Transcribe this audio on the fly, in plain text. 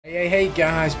Hey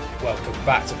guys, welcome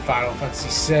back to Final Fantasy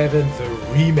VII The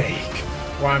Remake,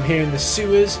 where I'm here in the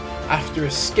sewers after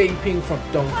escaping from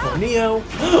Don Corneo.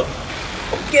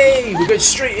 Okay, we're going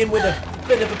straight in with a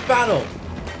bit of a battle.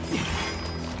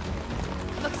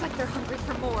 Looks like they're hungry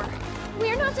for more.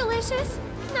 We're not delicious,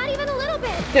 not even a little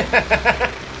bit.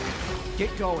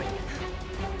 Get going.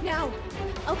 No.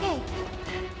 Okay.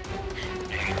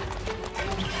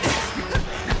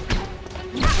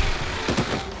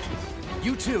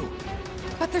 You too.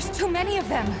 But there's too many of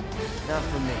them. Not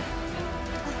for me.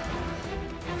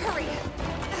 Hurry.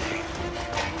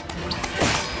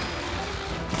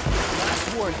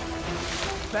 Last warning.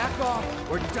 Back off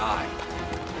or die.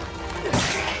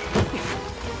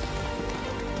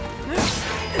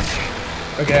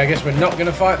 Okay, I guess we're not going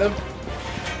to fight them.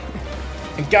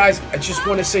 And guys, I just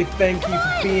want to say thank you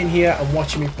for being here and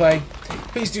watching me play.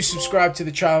 Please do subscribe to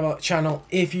the channel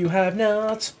if you have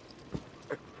not.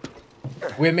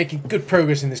 We're making good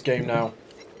progress in this game now.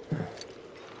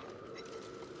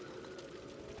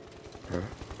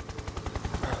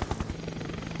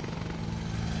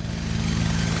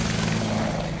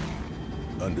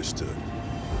 Understood.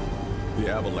 The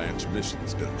Avalanche mission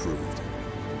has been approved.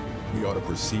 We ought to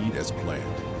proceed as planned.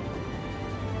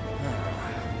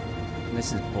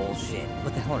 This is bullshit.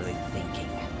 What the hell are they thinking?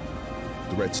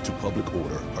 Threats to public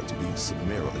order are to be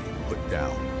summarily put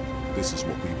down. This is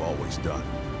what we've always done.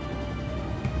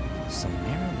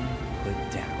 Summarily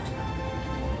put down.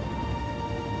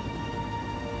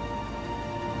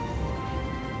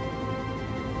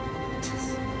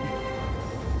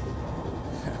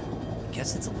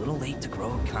 Guess it's a little late to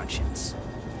grow a conscience.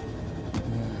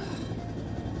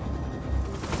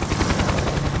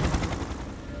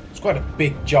 It's quite a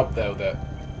big job though that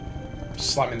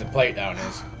slamming the plate down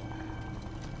is.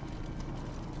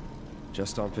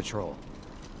 Just on patrol.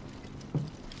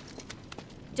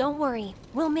 Don't worry,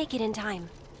 we'll make it in time.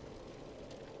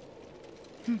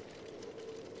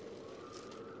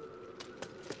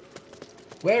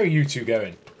 Where are you two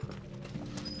going?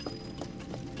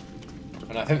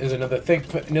 And I think there's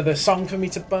another song for me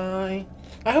to buy.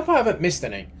 I hope I haven't missed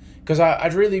any, because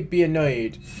I'd really be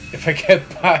annoyed if I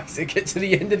get to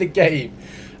the end of the game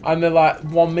and they're like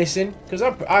one missing, because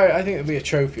I think there'll be a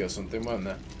trophy or something, won't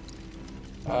there?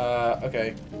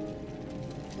 Okay.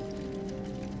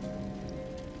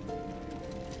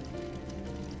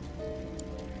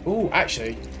 Ooh,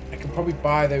 actually, I can probably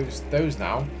buy those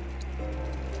now.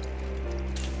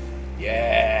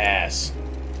 Yes.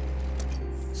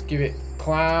 Let's give it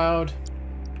Cloud.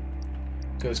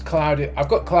 Because Cloud, I've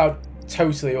got Cloud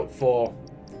totally up for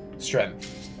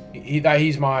strength.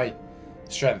 He's my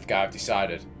strength guy, I've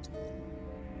decided.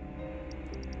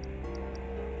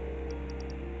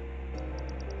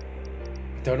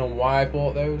 I don't know why I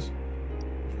bought those.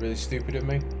 It's really stupid of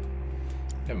me.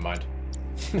 Never mind.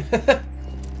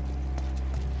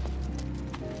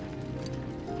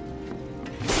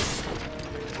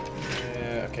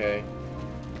 Yeah, okay.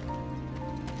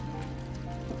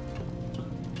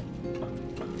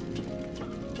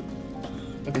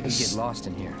 Look at Get lost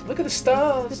in here. Look at the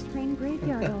stars. The train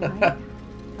graveyard, all right.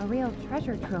 A real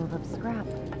treasure trove of scrap.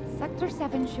 Sector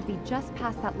 7 should be just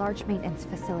past that large maintenance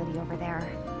facility over there.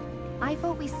 I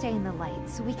vote we stay in the light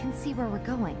so we can see where we're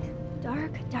going.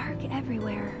 Dark, dark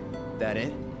everywhere. That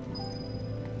it?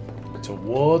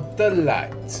 Toward the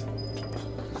light.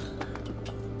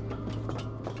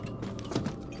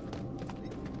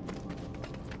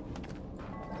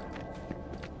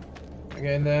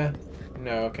 Again there?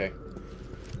 No, okay.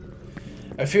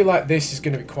 I feel like this is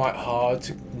going to be quite hard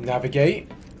to navigate.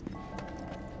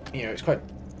 You know, it's quite...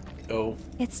 Oh.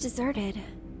 It's deserted,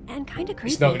 and kind of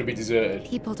creepy. It's not going to be deserted.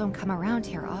 People don't come around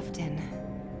here often.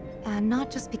 And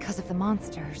not just because of the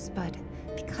monsters, but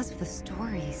because of the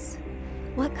stories.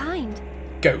 What kind?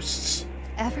 Ghosts.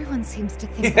 Everyone seems to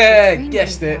think Yeah, that the train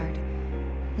guessed it.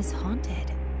 graveyard is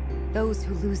haunted. Those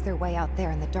who lose their way out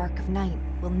there in the dark of night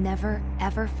will never,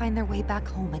 ever find their way back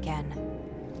home again.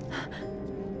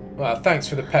 Well, thanks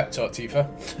for the pep talk, Tifa.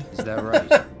 Is that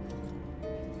right?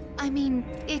 I mean,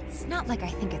 it's not like I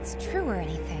think it's true or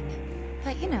anything.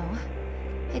 But, you know,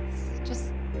 it's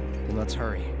just... Then let's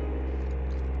hurry.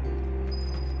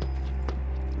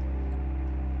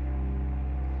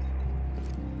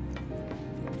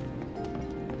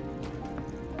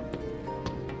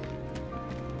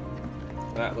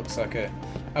 That looks like a...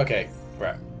 Okay,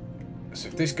 right. So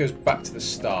if this goes back to the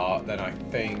start, then I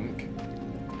think...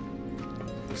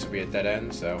 This will be a dead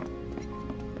end, so...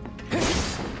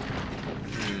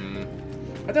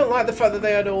 I don't like the fact that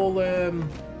they had all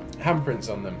handprints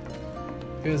on them.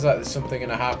 Feels like there's something going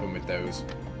to happen with those.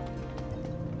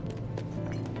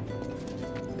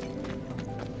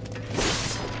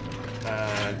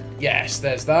 And yes,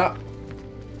 there's that.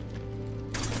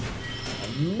 A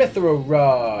Mithril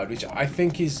Rod, which I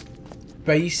think is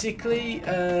basically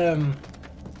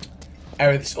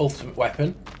Aerith's ultimate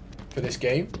weapon for this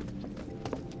game.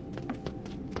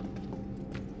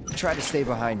 Try to stay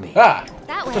behind me. Ah!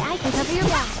 That way I can cover your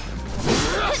back.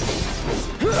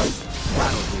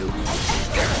 That'll do.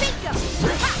 Bingo!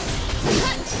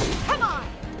 Come on!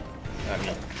 I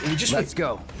mean, we just Let's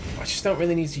go. I just don't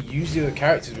really need to use the other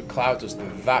characters with Cloud does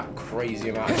that crazy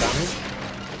amount of damage.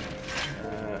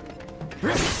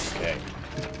 Okay.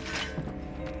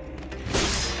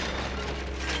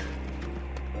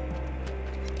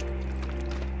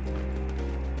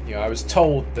 You know, I was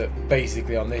told that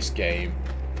basically on this game,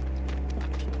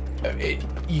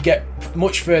 you get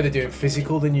much further doing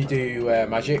physical than you do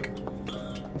magic.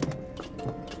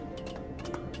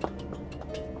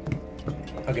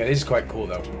 Okay, this is quite cool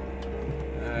though.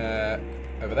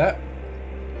 Over there.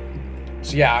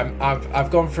 So yeah, I've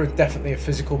gone for definitely a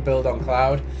physical build on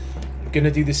Cloud. I'm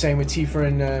gonna do the same with Tifa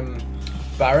and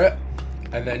Barrett,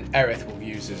 and then Aerith will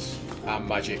use as our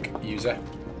magic user.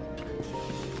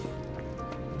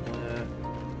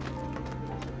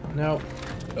 No.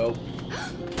 Oh.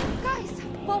 Guys,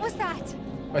 what was that?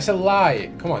 It's a lie.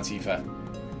 Come on, Tifa.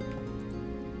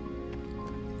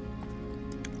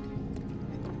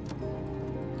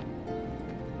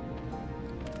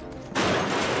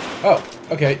 Oh,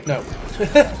 okay, no.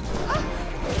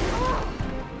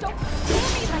 Don't kill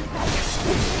me like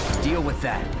that. Deal with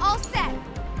that. All set.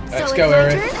 Let's so go, it's my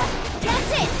Aerith. turn?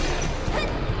 That's it.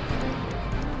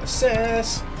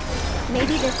 Assess.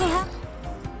 Maybe this will help.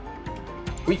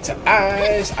 Weak to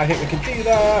eyes. I think we can do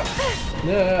that.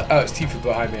 No. Oh, it's Tifa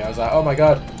behind me. I was like, oh my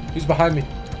god, who's behind me?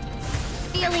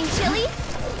 Feeling chilly?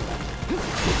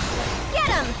 Get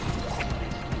him!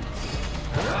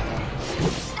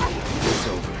 It's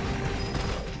over.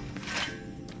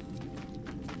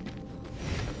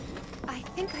 I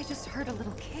think I just heard a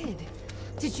little kid.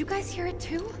 Did you guys hear it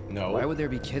too? No. Why would there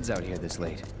be kids out here this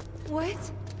late?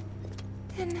 What?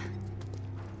 Then...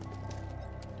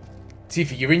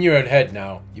 Tifa, you're in your own head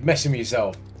now. You're messing with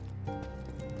yourself.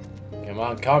 Come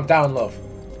on, calm down, love.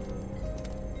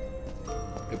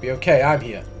 You'll be okay, I'm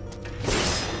here.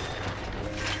 Is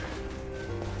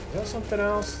that something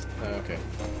else? No, okay.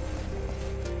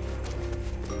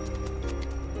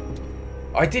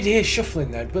 I did hear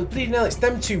shuffling there, but bleeding hell, it's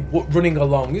them two running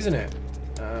along, isn't it?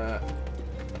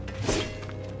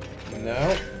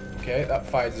 No. Okay, that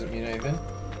fire doesn't mean anything.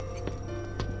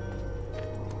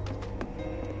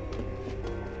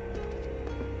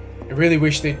 I really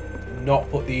wish they'd not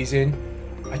put these in.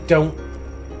 I don't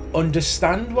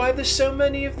understand why there's so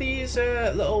many of these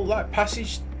little like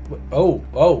passage. Oh,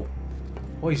 oh,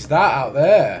 what is that out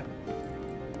there?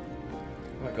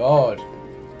 Oh my god!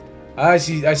 I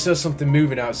saw something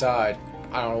moving outside.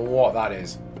 I don't know what that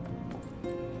is.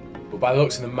 But by the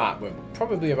looks of the map, we're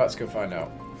probably about to go find out.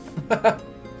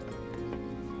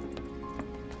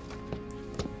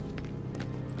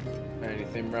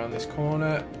 Anything around this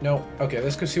corner? No. Okay,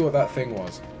 let's go see what that thing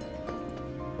was.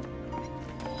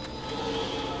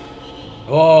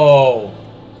 Oh!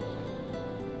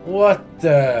 What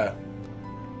the?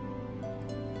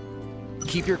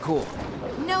 Keep your cool.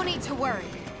 No need to worry.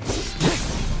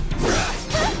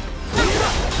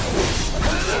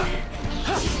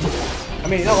 I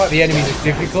mean, it's not like the enemies are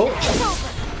difficult. It's over.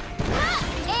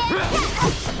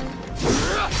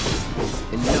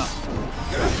 Enough.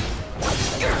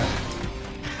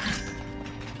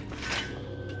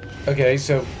 Okay,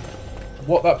 so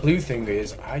what that blue thing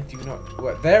is, I do not...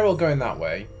 Well, they're all going that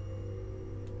way.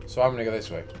 So I'm going to go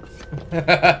this way.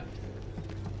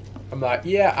 I'm like,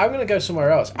 yeah, I'm going to go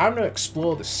somewhere else. I'm going to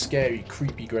explore the scary,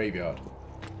 creepy graveyard.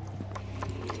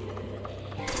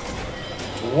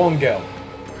 One girl.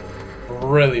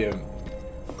 Brilliant.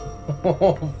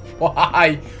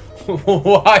 Why?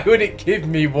 Why would it give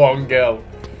me one girl?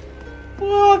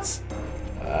 What?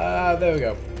 There we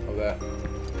go. Over there.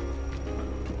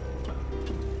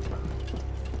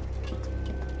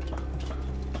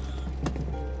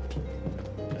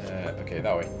 Okay,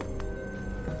 that way.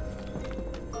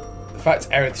 The fact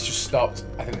Aerith's just stopped,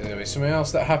 I think there's going to be something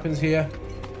else that happens here.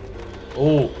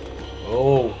 Oh.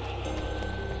 Oh.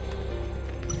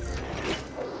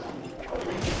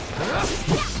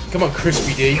 Come on,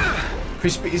 Crispy D.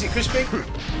 Crispy, is it Crispy?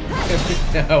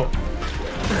 No.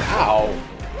 Ow.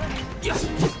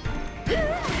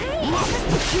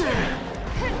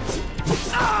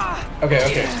 Okay,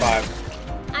 okay, it's fine.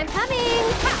 I'm coming.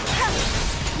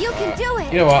 You can do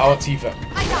it. You know what, I want Tifa.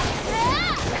 I got it.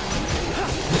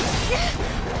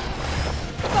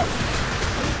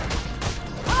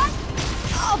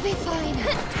 I'll be fine.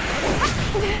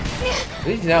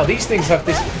 Now these things have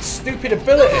this stupid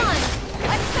ability. Come on,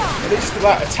 let's go. They just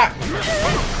like attack me.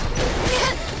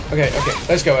 Okay,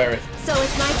 let's go, Aerith. So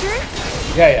it's my turn?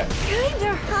 Yeah.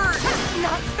 Kinda hurt.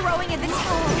 Not throwing in the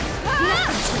towel.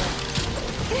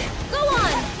 Go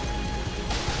on.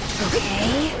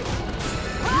 Okay.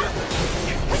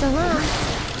 So long.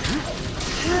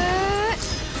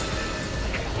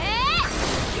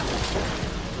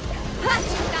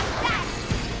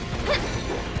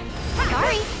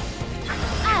 Sorry.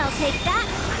 I'll take that.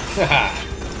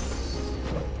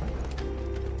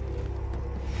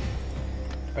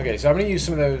 Okay, so I'm going to use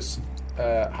some of those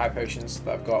high potions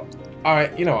that I've got.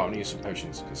 Alright, you know what, I'm going to use some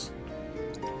potions because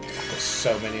I've got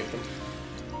so many of them.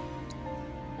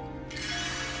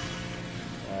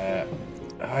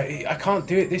 I can't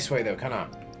do it this way though, can I?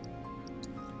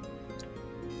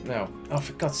 No. Oh,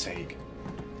 for God's sake.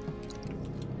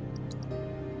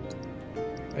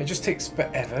 It just takes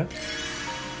forever.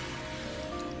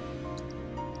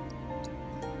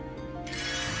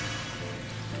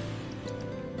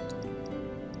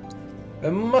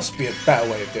 There must be a better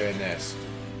way of doing this.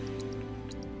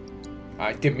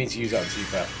 I didn't mean to use that on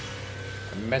Tifa.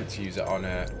 I meant to use it on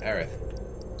Aerith.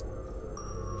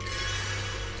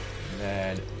 And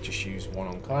then just use one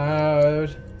on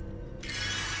Cloud.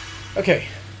 Okay.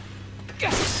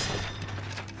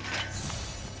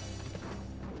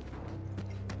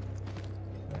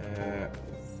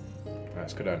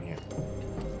 Let's go down here.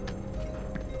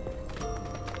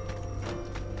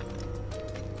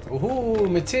 Ooh,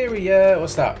 materia.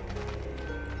 What's that?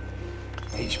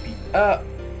 HP up.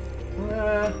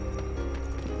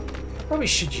 Probably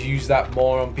should use that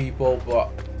more on people,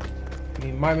 but I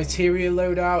mean, my materia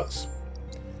loadouts,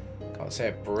 can't say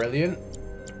are brilliant.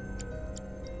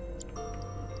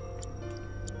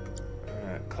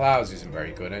 Clouds isn't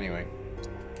very good anyway.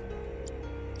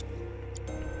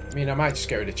 I mean, I might just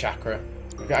get rid of Chakra.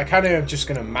 I kind of am just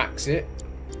going to max it.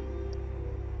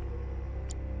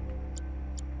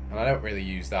 And I don't really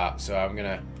use that, so I'm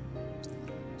going to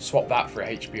swap that for a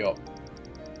HP up.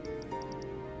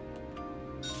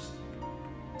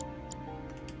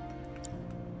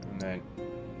 And then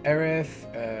Aerith,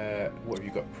 what have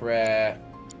you got? Prayer.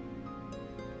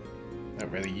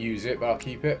 Don't really use it, but I'll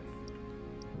keep it.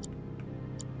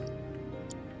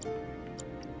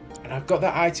 And I've got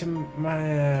that item.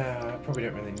 I probably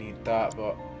don't really need that,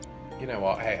 but you know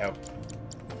what? Hey ho.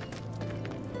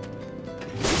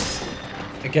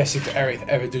 I guess if Aerith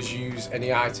ever does use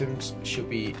any items, she'll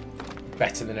be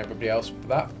better than everybody else for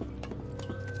that.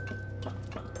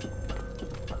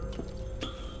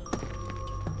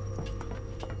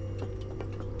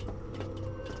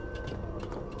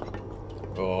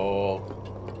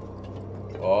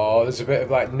 Oh, there's a bit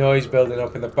of like noise building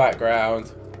up in the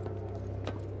background.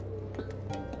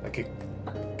 Like a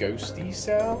ghosty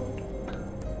sound?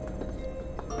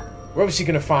 We're obviously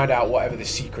going to find out whatever the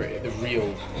secret, the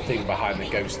real thing behind the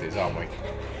ghost is, aren't we?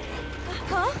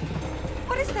 Huh?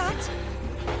 What is that?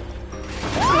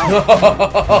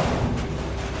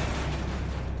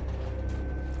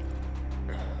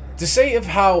 To say of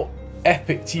how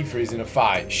epic Tifa is in a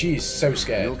fight, she is so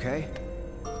scared. You okay?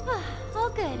 All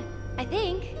good, I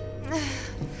think.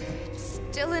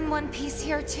 Still in one piece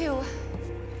here, too.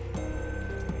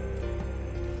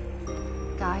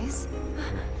 Guys?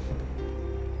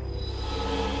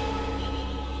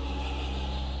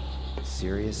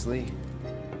 Seriously?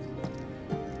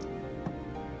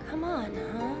 Come on,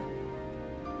 huh?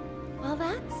 Well,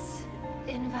 that's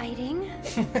inviting.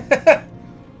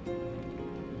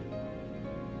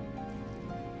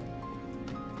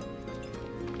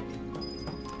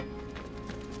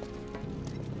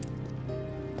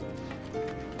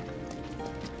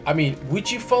 I mean,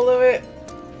 would you follow it?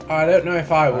 I don't know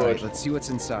if I would. Alright, let's see what's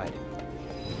inside.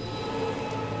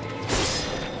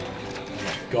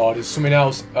 God, there's something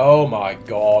else. Oh my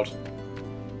God.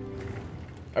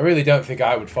 I really don't think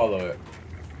I would follow it.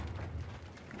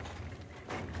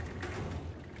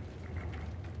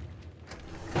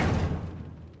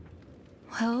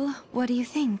 Well, what do you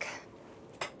think?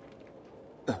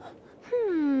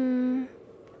 I'm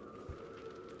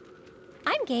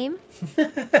game.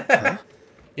 Huh?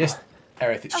 Yes,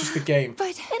 Aerith, it's just a game.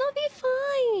 But it'll be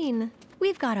fine.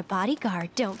 We've got a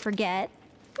bodyguard, don't forget.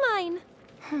 Mine.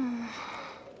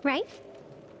 Right?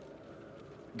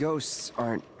 Ghosts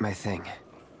aren't my thing.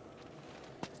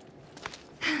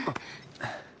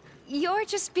 You're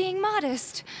just being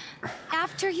modest.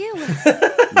 After you.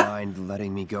 Mind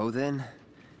letting me go then?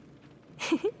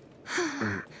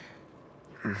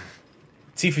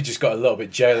 Tifa just got a little bit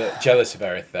jealous of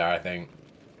Aerith there, I think.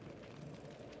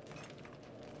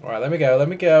 Alright, let me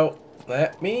go.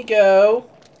 Let me go.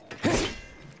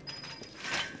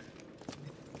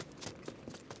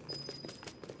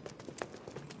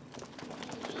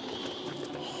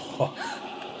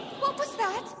 What was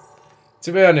that?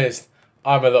 To be honest,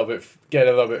 I'm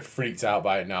getting a little bit freaked out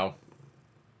by it now.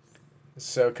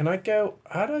 So can I go?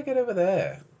 How do I get over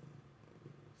there?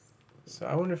 So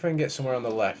I wonder if I can get somewhere on the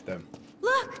left then.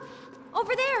 Look!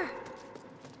 Over there!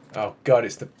 Oh god,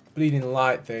 it's the bleeding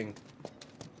light thing.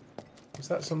 Is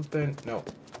that something? No.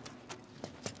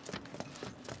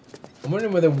 I'm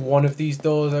wondering whether one of these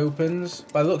doors opens.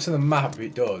 By the looks of the map,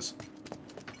 it does.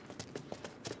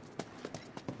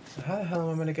 So how the hell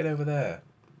am I going to get over there?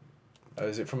 Oh,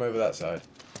 is it from over that side?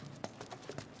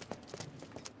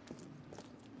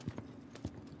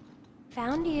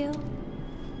 Found you.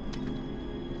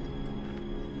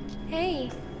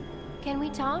 Hey, can we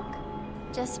talk?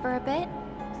 Just for a bit?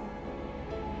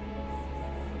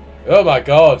 Oh my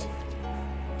god!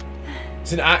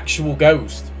 It's an actual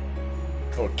ghost.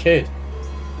 Or a kid.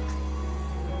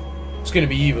 It's gonna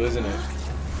be evil, isn't it?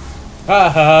 Ha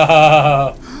ha ha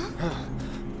ha ha!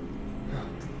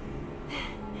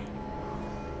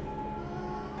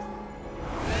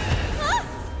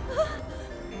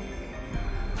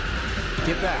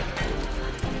 Get back.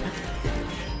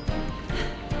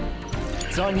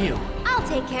 It's on you. I'll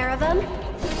take care of him.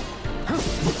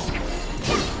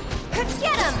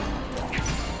 Get him!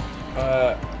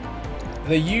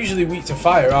 They're usually weak to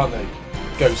fire, aren't they?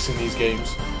 Ghosts in these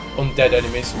games. Undead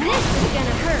enemies. This is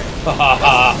gonna hurt. Ha ha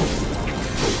ha!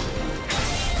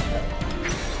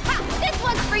 This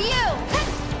one's for you!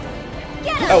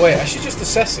 Get him! Oh wait, I should just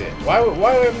assess it. Why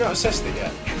have I not assessed it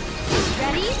yet?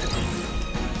 Ready?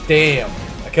 Damn,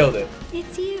 I killed it.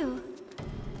 It's you.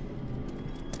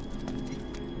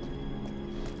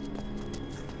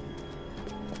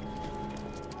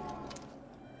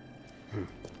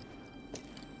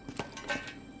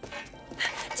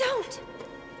 Don't!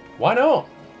 Why not?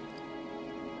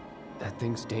 That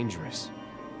thing's dangerous.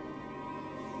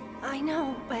 I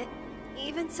know, but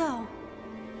even so.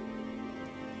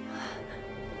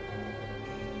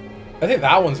 I think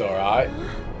that one's alright.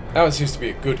 That one seems to be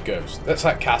a good ghost. That's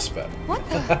like Casper. What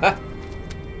the?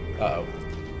 Uh-oh.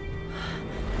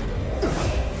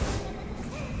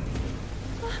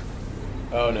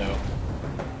 Oh no.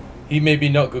 He may be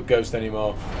not good ghost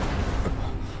anymore.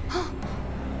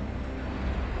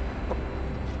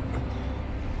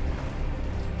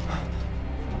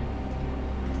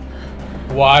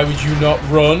 Why would you not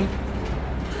run?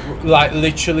 Like,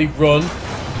 literally run?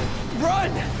 Run!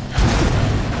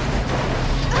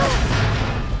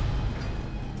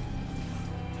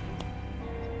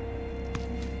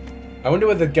 I wonder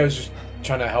whether the ghost was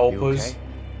trying to help You us. okay?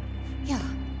 Yeah.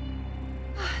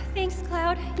 Thanks,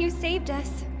 Cloud. You saved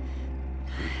us.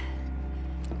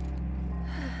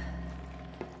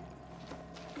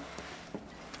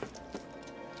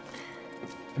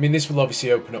 I mean, this will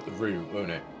obviously open up the route, won't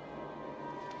it?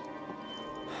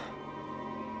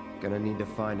 Gonna need to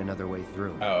find another way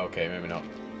through. Oh, okay, maybe not.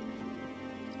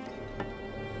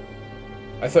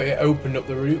 I thought it opened up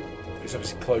the route. It's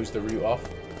obviously closed the route off.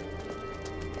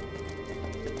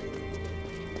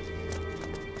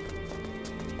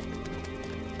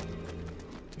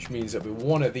 Which means that with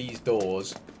one of these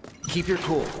doors... Keep your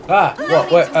cool. Ah! No What?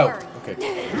 need Where? to Oh, worry. okay.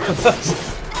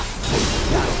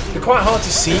 They're quite hard to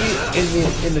see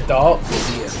in the dark.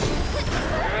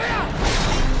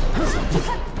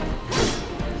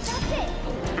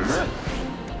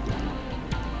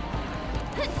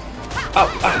 Oh,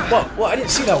 ah, what? I didn't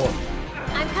see that one.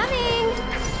 I'm coming.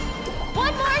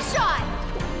 One more shot.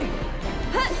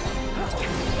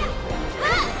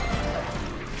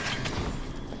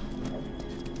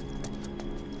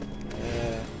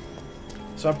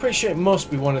 So I'm pretty sure it must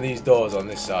be one of these doors on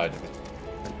this side.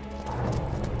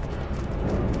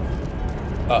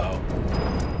 Uh-oh.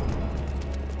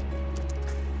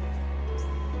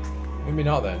 Maybe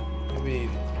not then. Maybe...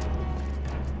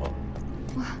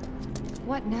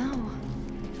 What now?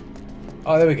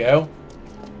 Oh, there we go.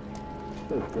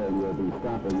 This train will be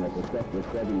stopping at the Sector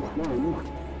 7 slums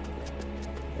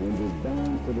and is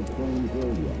bound for the train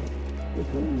graveyard. The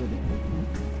train will be...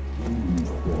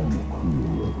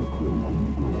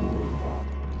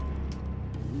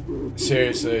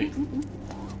 Seriously.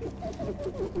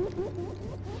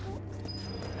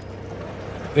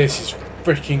 This is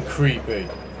freaking creepy.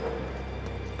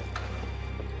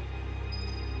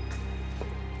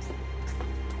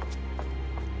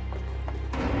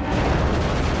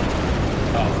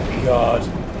 Oh god.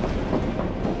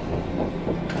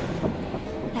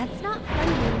 That's not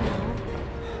funny, you know.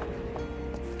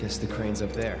 Guess the crane's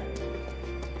up there.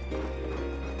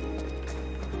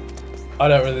 I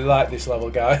don't really like this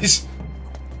level, guys.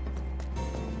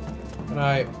 Can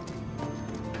I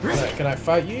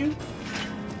fight you?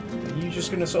 Are you just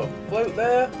gonna sort of float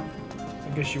there? I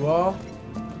guess you are.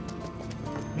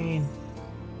 I mean,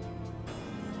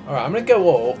 all right, I'm gonna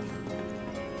go up,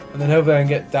 and then hopefully I can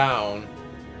get down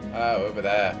over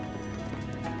there.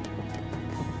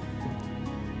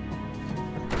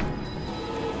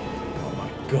 Oh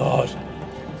my god!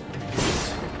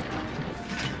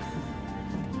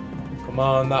 Come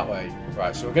on, that way.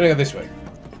 Right, so we're gonna go this way.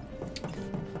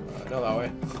 Right, not that way.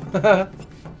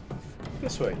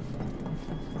 This way.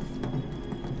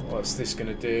 What's this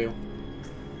gonna do?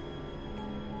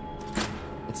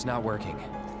 It's not working.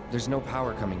 There's no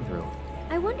power coming through.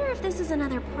 I wonder if this is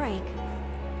another prank.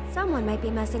 Someone might be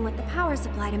messing with the power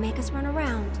supply to make us run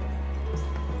around.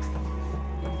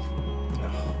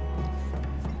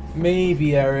 Maybe,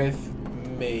 Aerith.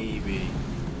 Maybe.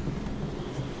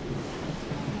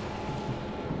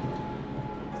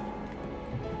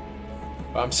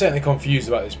 But I'm certainly confused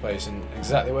about this place and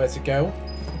exactly where to go.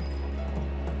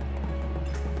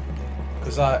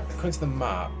 Because according to the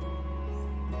map,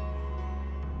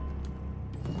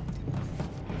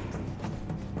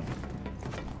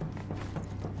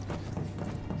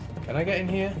 can I get in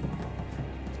here?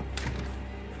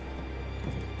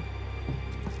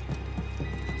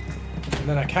 And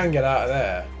then I can get out of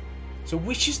there. So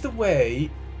which is the way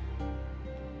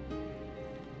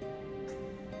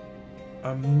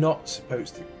I'm not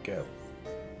supposed to go?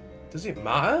 Does it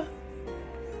matter?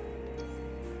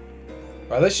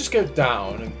 Right, let's just go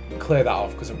down and clear that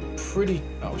off because I'm pretty...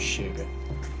 Oh, sugar.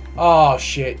 Oh,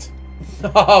 shit.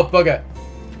 Oh, bugger.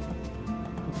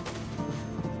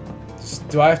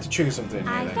 Do I have to trigger something?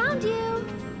 I found you.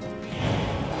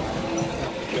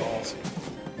 God.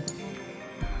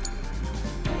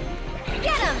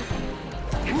 Get him.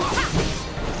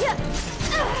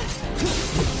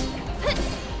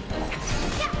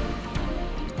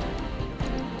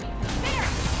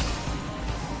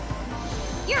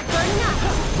 You're burning up.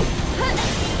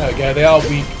 There we go. They are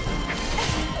weak.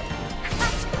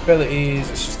 Abilities.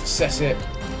 Let's just assess it.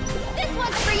 This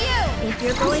one's for you. If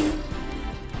you're going.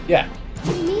 Yeah.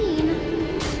 Mean.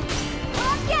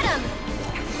 Get him!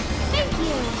 Thank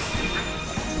you!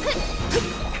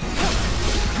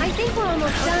 I think we're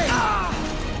almost done.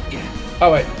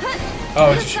 Oh, wait.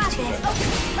 Oh, it's Got just this.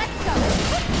 Let's go.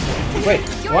 Wait,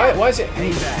 why is it...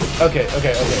 Okay.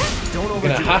 Don't We're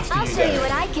gonna have to I'll use show you it.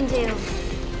 what I can do.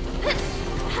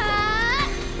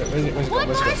 Where's it One gone?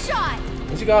 more shot.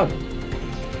 Where's it gone?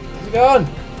 Where's it gone?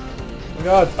 Oh my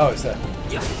god. Oh, it's there.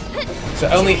 So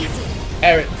only...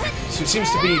 Eric, so it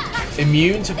seems to be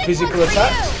immune to physical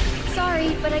attacks?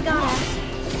 Sorry, but I gotta.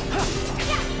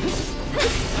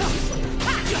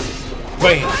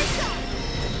 Wait.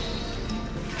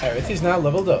 Aerith is now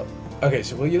leveled up. Okay,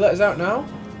 so will you let us out now?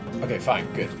 Okay, fine,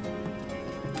 good.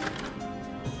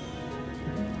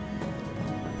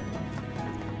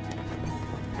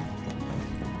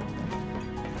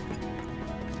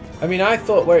 I mean, I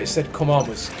thought where it said come on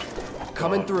was...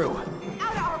 Coming through.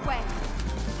 Out of our way.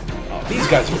 Oh, these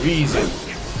guys are easy.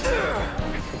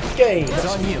 Okay, It's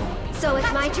on you. So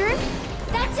it's my turn?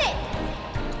 That's it.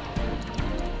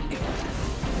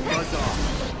 Buzz off.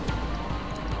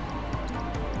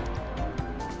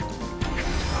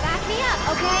 Back me up,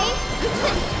 okay?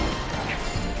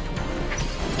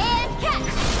 And catch!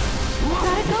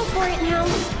 Gotta go for it now.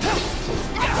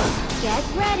 Get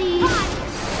ready.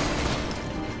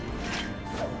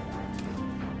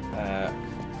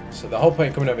 So the whole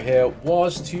point coming over here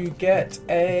was to get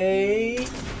a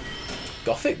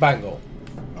Gothic bangle.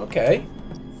 Okay.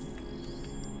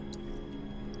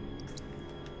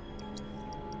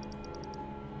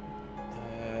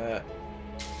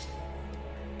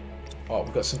 Oh,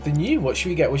 we've got something new. What should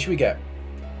we get? What should we get?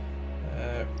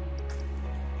 I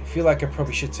feel like I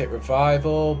probably should take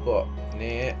revival, but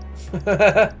nah.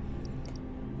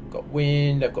 Got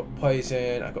wind, I've got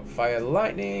poison, I've got fire,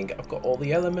 lightning, I've got all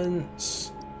the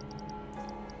elements.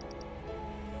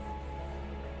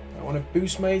 I want to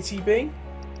boost my ATB.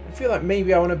 I feel like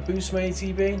maybe I want to boost my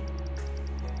ATB.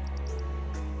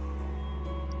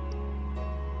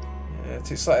 Yeah, it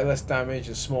takes slightly less damage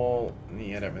and small.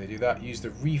 Yeah, I don't really do that. Use the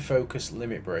refocus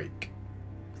limit break.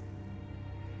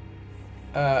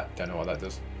 Don't know what that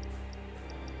does.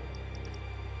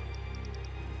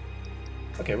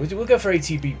 Okay, we'll go for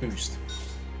ATB boost.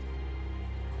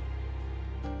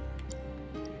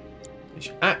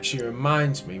 Which actually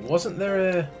reminds me, wasn't there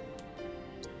a...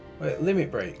 Wait, limit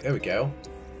break, there we go.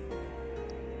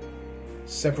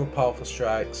 Several powerful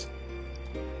strikes.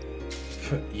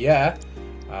 Yeah.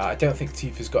 I don't think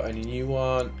Tifa's got any new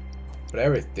one. But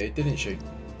Aerith did, didn't she?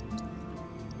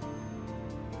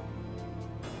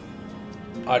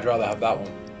 I'd rather have that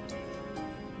one.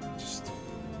 Just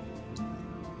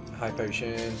high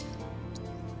potion.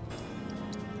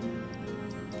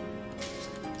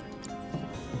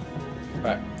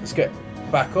 Right, let's get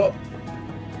back up.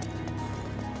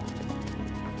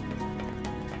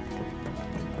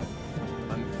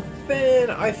 And then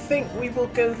I think we will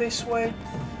go this way.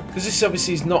 Because this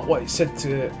obviously is not what it said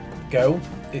to go.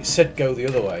 It said go the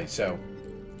other way, so.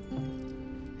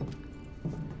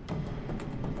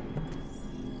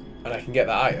 And I can get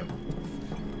that item.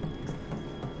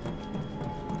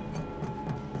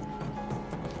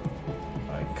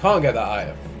 I can't get that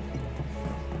item.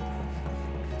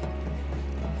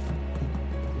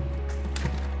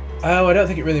 Oh, I don't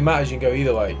think it really matters. You can go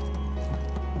either way.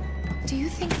 Do you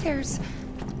think there's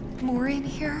more in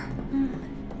here?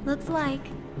 Looks like.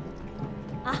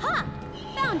 Aha!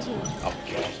 Found you. Oh,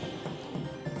 God.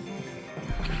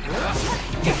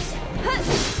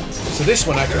 So this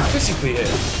one I can physically hit.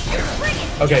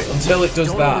 Okay, until it does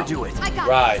Don't that. overdo it. I got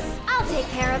Right. this. I'll take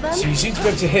care of them. So you seem to be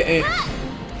able to hit it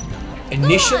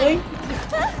initially,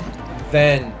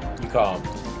 then you can't.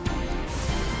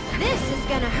 This is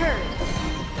gonna hurt.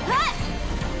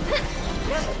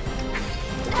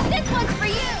 This one's for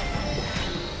you.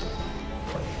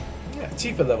 Yeah,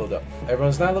 Tifa leveled up.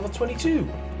 Everyone's now level 22.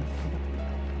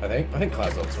 I think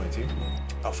Cloud's level 22.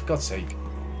 Oh, for God's sake.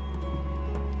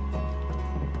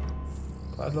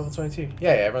 Cloud's level 22.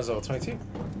 Yeah, everyone's level 22.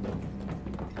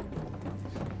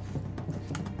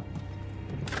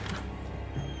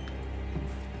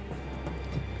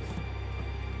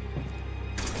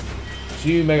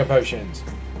 Two mega potions.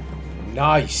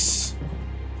 Nice.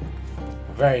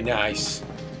 Very nice.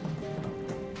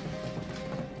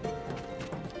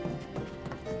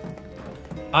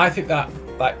 I think that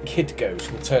kid ghost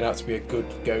will turn out to be a good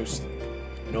ghost,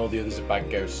 and all the others are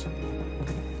bad ghosts.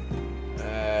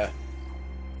 I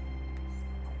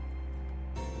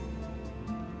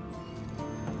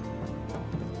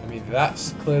mean,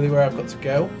 that's clearly where I've got to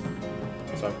go.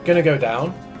 So I'm gonna go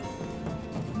down.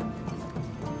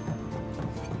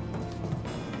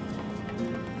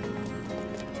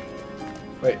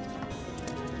 Wait,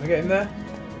 am I getting there?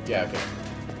 Yeah, okay.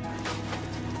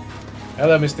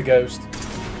 Hello, Mr. Ghost.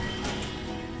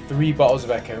 3 bottles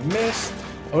of Echo Mist.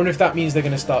 I wonder if that means they're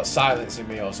going to start silencing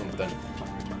me or something.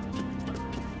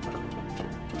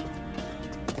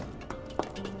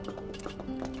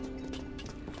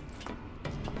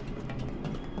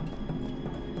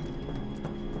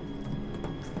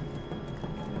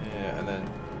 Yeah, and then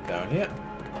down here.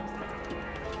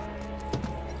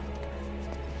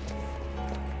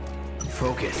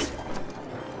 Focus.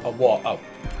 Oh, what? Oh.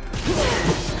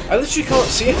 I literally can't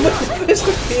see him. There's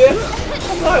the fear.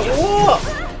 I'm like, what?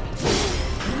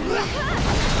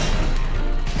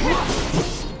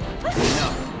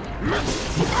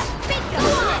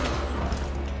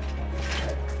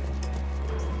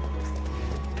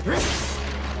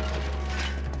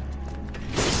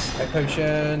 High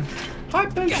potion. High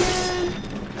potion.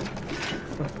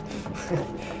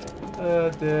 Oh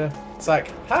dear. It's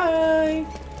like, hi.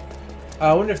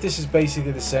 I wonder if this is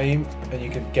basically the same and you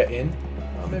can get in.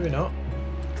 Oh, maybe not.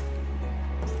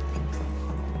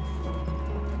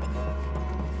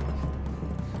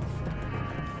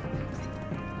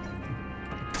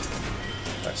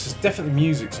 Right, so there's definitely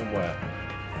music somewhere.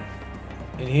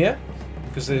 In here?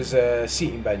 Because there's a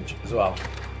seating bench as well.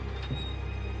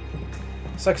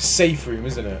 It's like a safe room,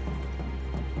 isn't it?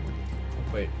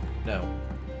 Wait, no.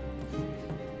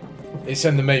 It's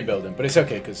in the main building, but it's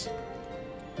okay because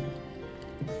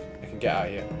I can get out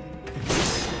of here.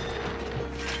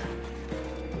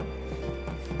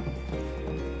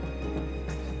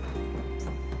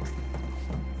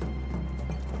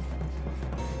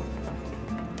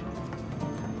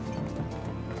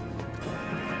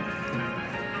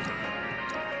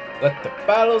 Let the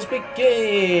battles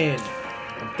begin!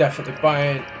 I'm definitely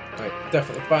buying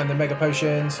the mega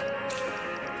potions.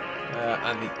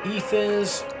 And the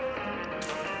ethers.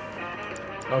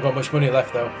 Not got much money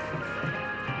left though.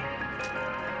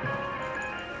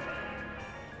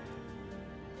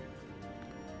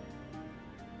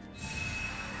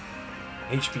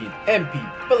 HP and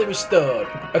MP fully restored.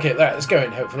 Okay, alright, let's go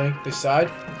in hopefully. This side.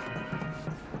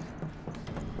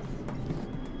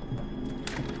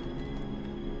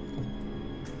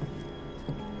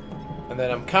 And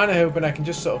then I'm kind of hoping I can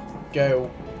just sort of go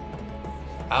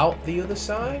out the other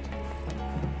side.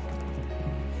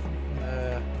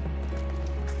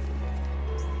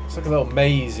 It's like a little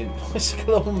maze. It's like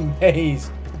a little maze.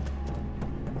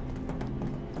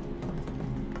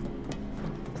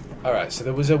 Alright, so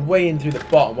there was a way in through the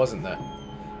bottom, wasn't there?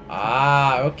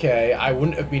 Ah, okay. I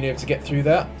wouldn't have been able to get through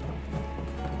that.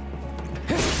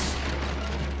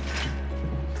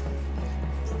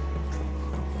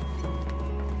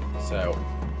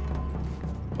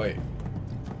 Wait.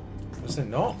 Was there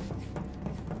not?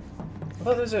 I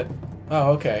thought there was a...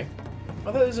 Oh, okay. I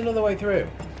thought there was another way through.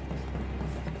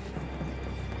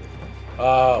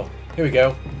 Oh, here we go.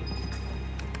 Are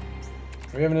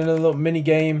we having another little mini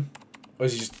game? Or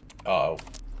is it just... Uh-oh.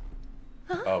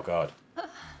 Oh, God.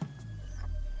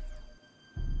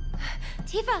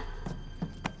 Tifa!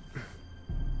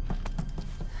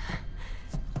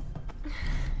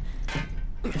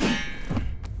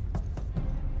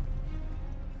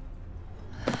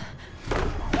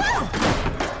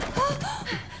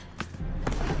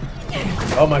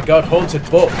 Oh my God, haunted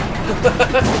book.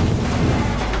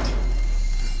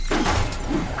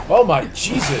 Oh my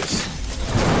Jesus.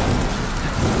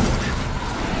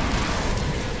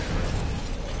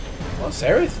 What's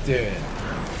Aerith doing?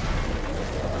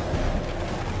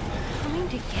 Coming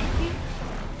to get you?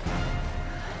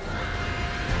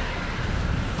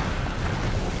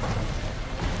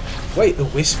 Wait, the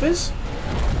whispers?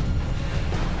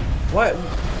 What?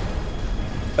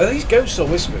 Are these ghosts or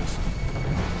whispers?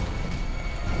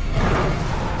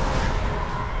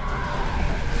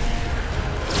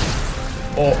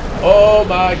 Oh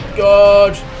my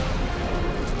God!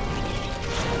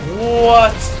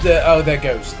 What the? Oh, they're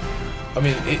ghosts. I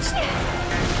mean, it's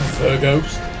the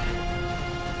ghost.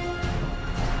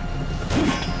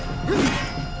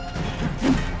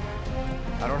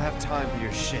 I don't have time for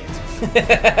your shit.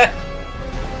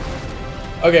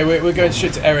 Okay, we're going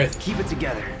straight to Aerith. Keep it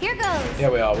together. Here goes!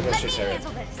 Yeah, we are. We're going straight to Aerith.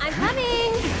 I'm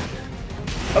coming!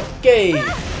 Okay.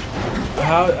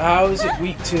 How is it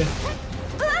weak to?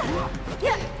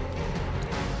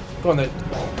 Go on then.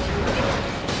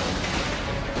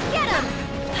 Get him!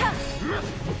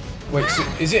 Wait, so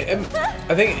is it?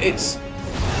 I think it's.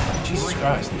 Jesus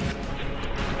Christ.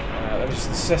 Let me just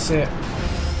assess it.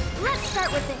 Let's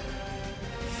start with it.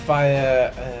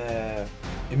 Fire,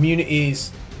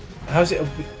 immunities. How's it?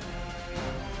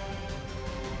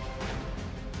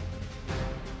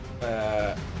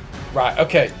 Right.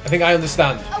 Okay. I think I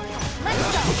understand. Okay,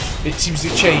 let's go. It seems to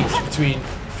change between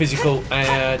physical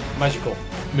and magical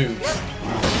moves.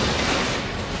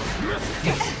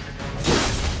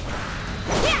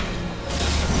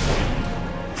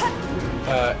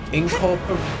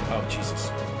 Incorporate. Oh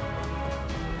Jesus.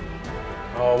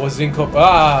 Oh, was it incorporate?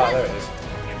 Ah, there it is.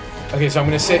 Okay, so I'm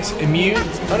gonna sit immune.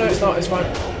 Oh no, it's not. It's fine.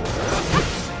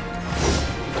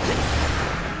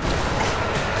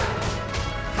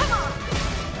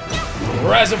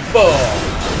 Reservoir.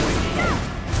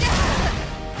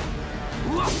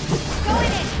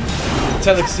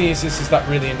 Telekinesis is that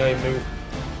really annoying move.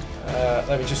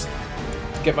 Let me just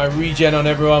get my regen on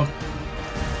everyone.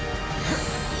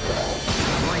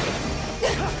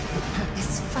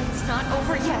 This fight's not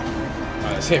over yet.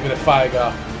 Alright, let's hit with a fire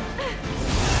guard.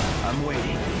 I'm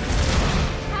waiting.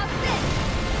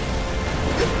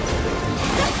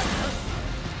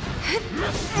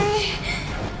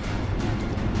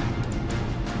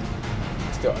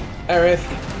 Let's go on. Aerith.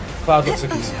 Cloud looks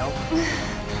like he's...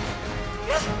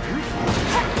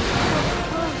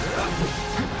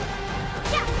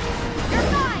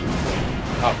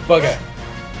 Oh, bugger.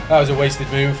 That was a wasted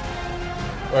move.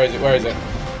 Where is it? Where is it?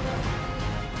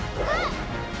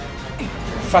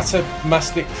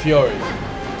 Phantastic Fury.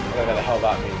 Whatever the hell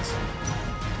that means.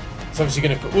 It's obviously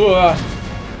going to...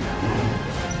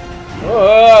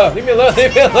 leave me alone,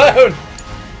 leave me alone!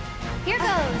 Here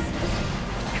goes.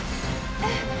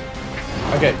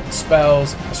 Okay,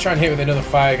 spells. Let's try and hit with another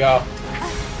fire guard.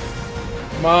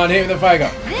 Come on, hit with the fire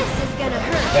guard. This is gonna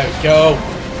hurt. There we go.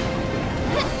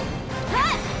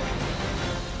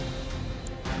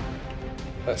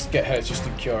 Let's get her just to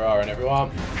cure R and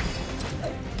everyone.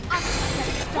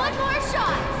 One more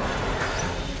shot.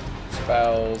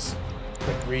 Spells.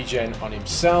 Quick regen on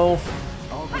himself.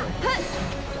 All good.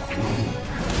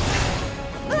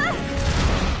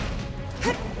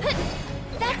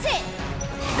 That's it.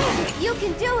 You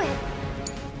can do it.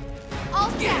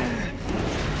 All set.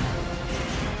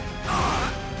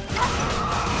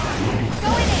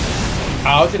 Going in.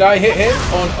 How did I hit him?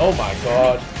 Oh my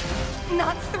god.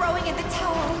 Not throwing in the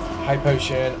towel. High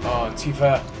potion on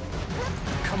Tifa.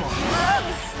 Come on.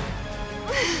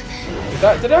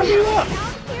 Did I do that?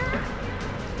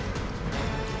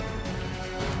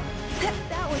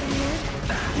 That was weird.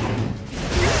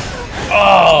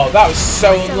 Oh, that was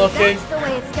so unlucky. That's the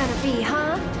way it's gonna be,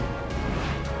 huh?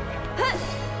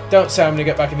 Don't say I'm gonna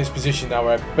get back in this position now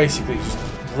where I'm basically just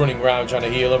running around trying to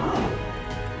heal him.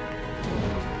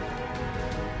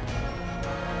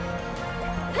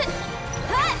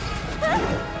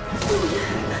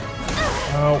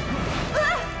 Oh.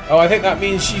 Oh, I think that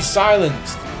means she's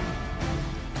silenced.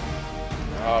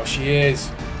 Oh, she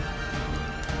is.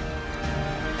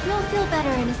 feel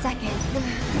better in a second.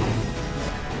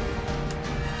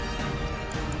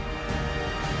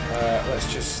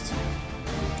 Let's just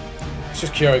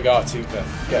Kyoga Tuka.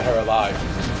 Get her alive.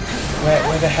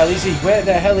 Where the hell is he? Where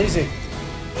the hell is he?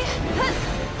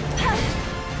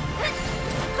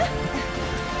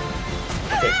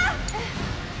 Okay.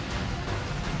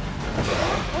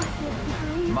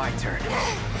 My turn.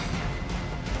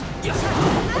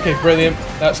 Okay, brilliant.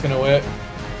 That's gonna work.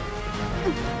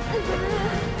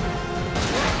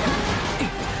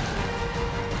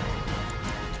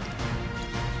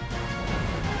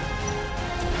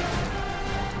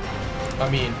 I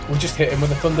mean, we'll just hit him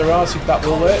with a Thunder R, see if that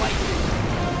will work. Oh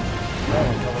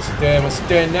my god, what's he doing? What's he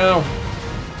doing now?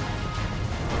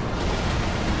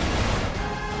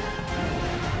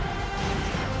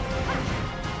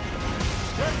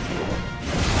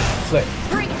 Flip.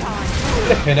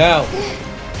 Flipping out.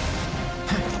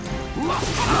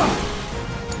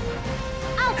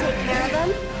 I'll take care of him.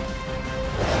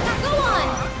 Go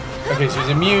on. Okay, so he's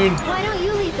immune. Why don't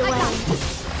you lead the way?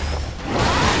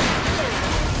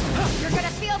 You're gonna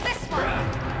feel this one.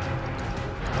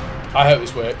 I hope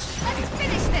this works. Let's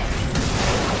finish this.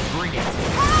 Bring it.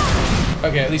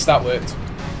 Okay, at least that worked.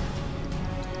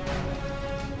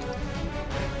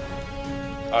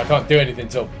 I can't do anything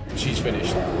until she's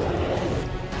finished.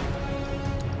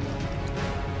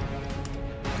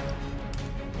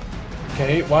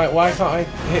 Okay, why can't I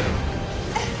hit him?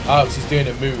 Oh, 'cause he's doing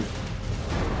a move.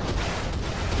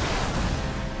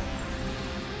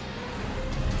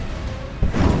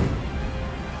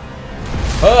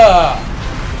 Ah!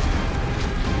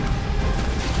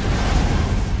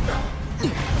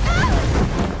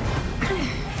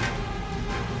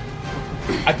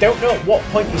 I don't know at what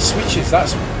point he switches,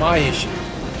 that's my issue.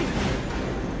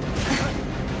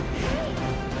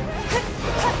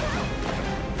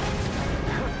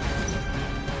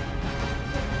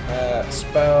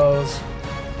 Spells.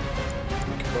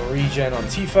 Regen on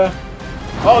Tifa.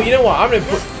 Oh, you know what? I'm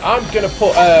gonna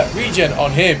put regen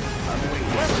on him.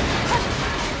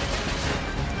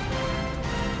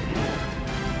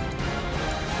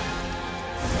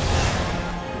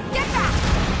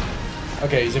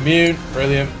 Okay, he's immune.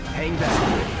 Brilliant. Hang back.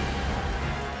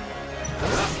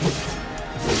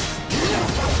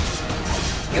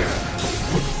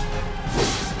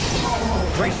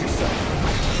 Brace yourself.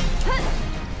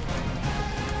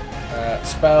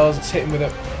 Spells. Let's hit him with a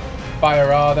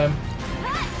fire R then.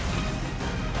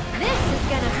 This is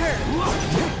gonna hurt.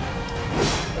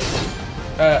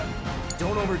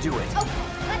 Don't overdo it. Oh,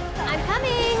 I'm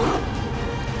coming.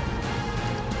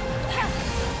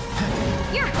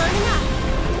 You're burning up.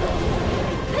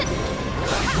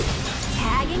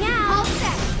 Tagging out. All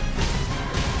set.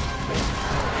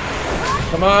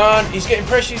 Come on. He's getting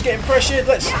pressured. He's getting pressured.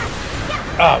 Let's.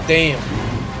 Oh, damn.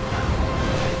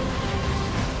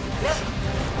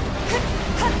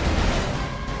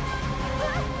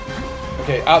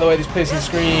 Okay, out of the way, this piercing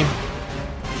scream.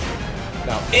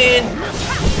 Now in.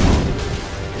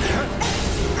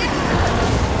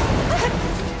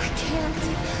 I can't.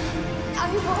 I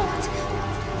won't.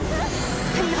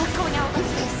 I'm not going out like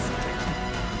this.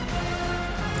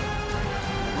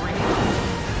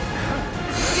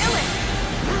 Feel it.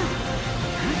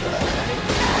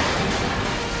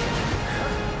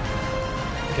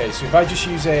 Okay, so if I just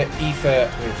use a ether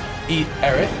with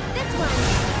Aerith. This one.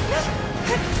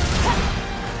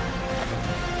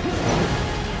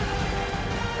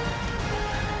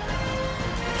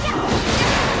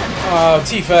 Oh,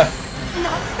 Tifa.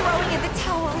 Not throwing in the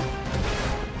towel.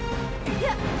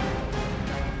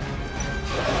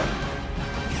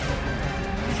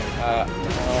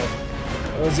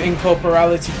 What does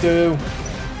incorporality do?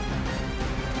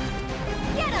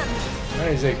 Get him.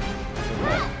 Where is he?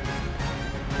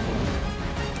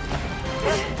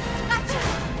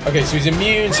 Okay, so he's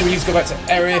immune, so we need to go back to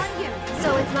Aerith.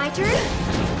 So it's my turn?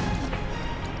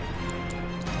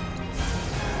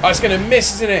 Oh, it's gonna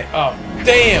miss, isn't it? Oh,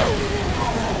 damn!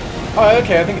 Oh,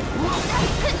 okay, I think...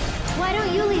 Why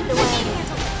don't you lead the way?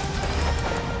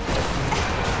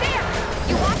 There.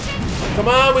 You watching? Come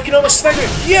on, we can almost stagger it!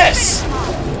 Yes!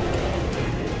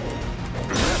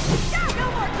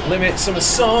 Limit some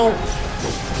assault.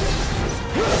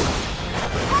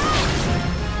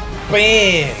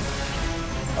 Bang!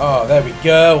 Oh, there we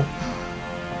go.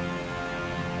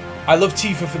 I love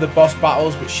Tifa for the boss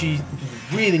battles, but she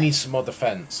really needs some more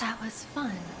defense. That was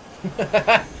fun.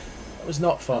 That was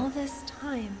not All fun. this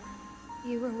time,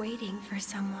 you were waiting for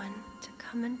someone to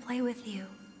come and play with you.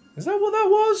 Is that what that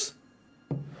was?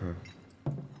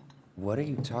 What are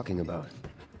you talking about?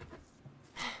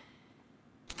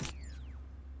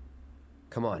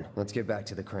 Come on, let's get back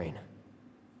to the crane.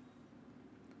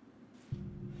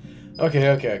 Okay,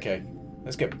 okay, okay.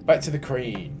 Let's get back to the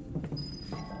crane.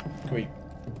 Can we...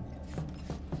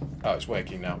 Oh, it's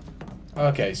working now.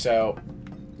 Okay, so...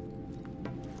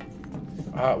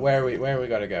 where we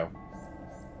gotta go?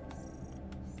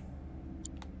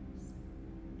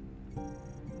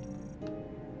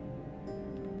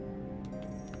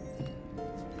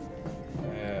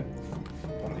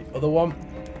 On the other one,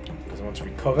 because I want to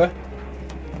recover.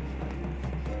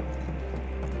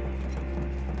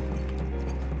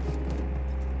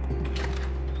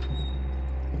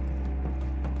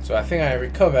 So I think I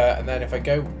recover, and then if I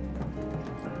go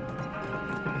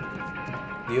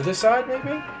the other side,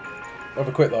 maybe? Have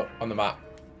a quick look on the map.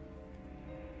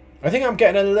 I think I'm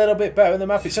getting a little bit better on the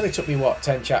map. It's only took me, what,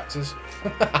 10 chapters?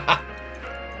 Yeah,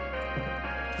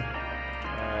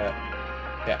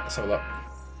 let's have a look.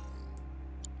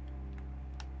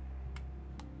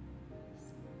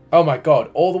 Oh my god,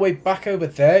 all the way back over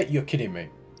there? You're kidding me.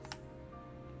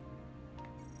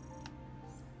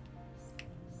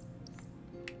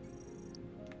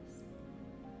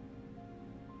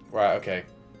 Right, okay.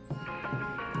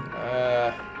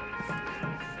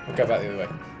 We'll go back the other way.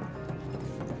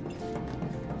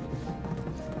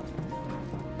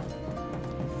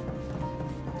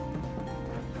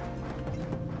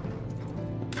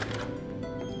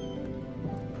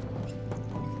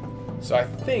 So I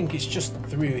think it's just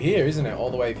through here, isn't it? All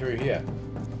the way through here.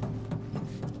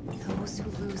 Those who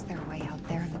lose their way out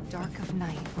there in the dark of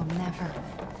night will never,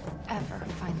 ever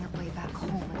find their way back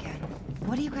home again.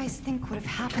 What do you guys think would have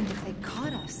happened if they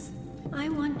caught us? I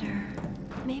wonder.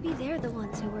 Maybe they're the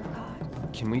ones who were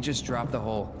caught. Can we just drop the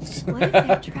whole... What if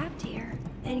they're trapped here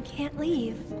and can't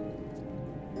leave?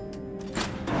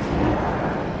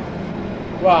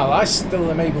 Well, I still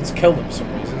am able to kill them for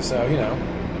some reason, so, you know.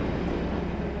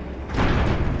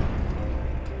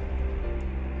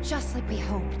 Just like we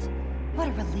hoped. What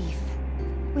a relief.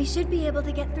 We should be able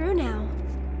to get through now.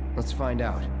 Let's find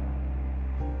out.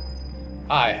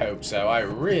 I hope so. I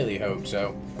really hope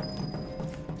so.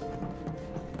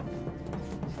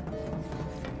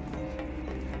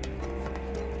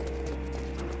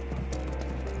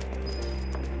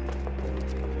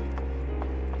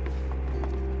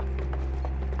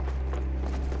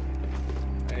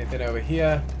 Anything over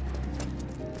here?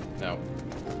 No.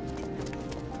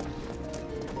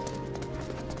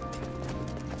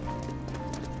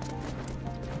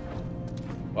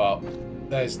 Well,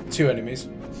 there's two enemies.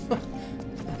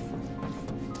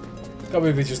 Can't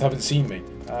believe they just haven't seen me.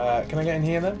 Can I get in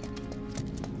here then?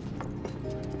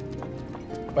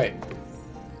 Wait.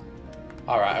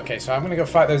 Alright, okay, so I'm gonna go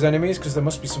fight those enemies because there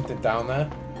must be something down there.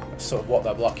 That's sort of what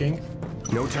they're blocking.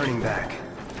 No turning back.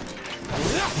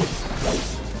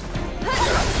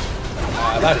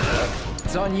 That didn't work.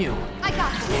 It's on you. I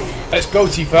got this. Let's go,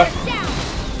 Tifa.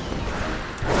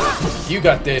 You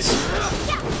got this.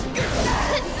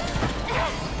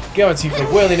 Go on, Tifa.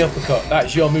 Whirling uppercut.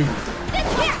 That's your move.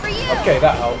 Okay,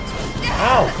 that helped.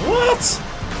 Ow! What?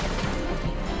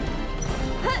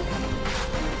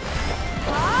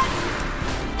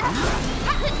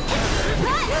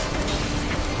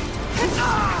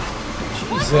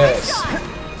 Jesus.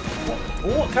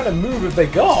 What kind of move have they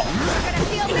got?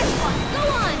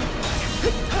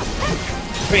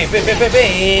 Bing, bing, bing, bing,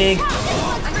 bing.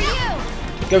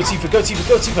 Go, Tifa, go, Tifa,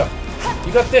 go, Tifa.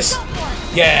 You got this?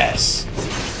 Yes.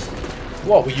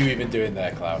 What were you even doing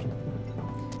there, Cloud?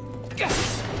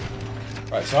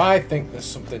 Right, so I think there's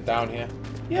something down here.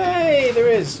 Yay, there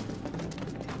is.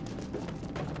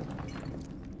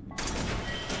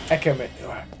 Echo me.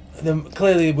 Then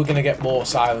clearly we're going to get more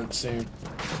silence soon.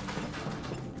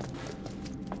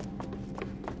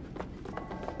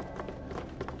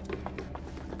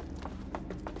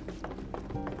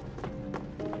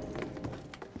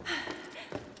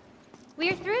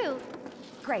 We're through.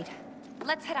 Great.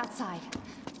 Let's head outside.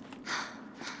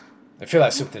 I feel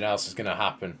like something else is going to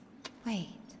happen. Wait.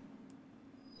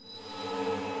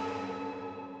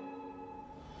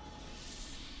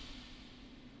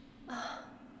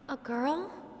 A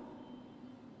girl?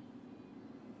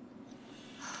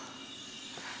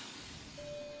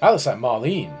 That looks like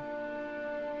Marlene.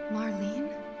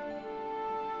 Marlene?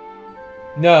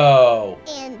 No.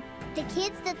 And the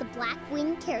kids that the Black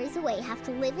Wind carries away have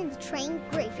to live in the train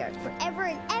graveyard forever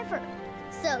and ever.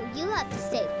 So you have to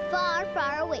stay far,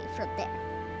 far away from there.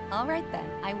 All right then,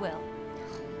 I will.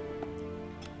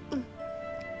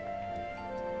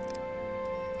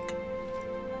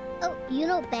 Oh, you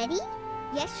know Betty?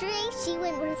 Yesterday, she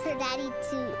went with her daddy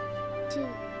to...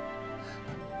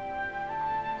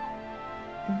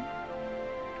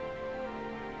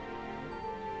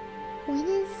 When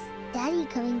is Daddy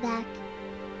coming back?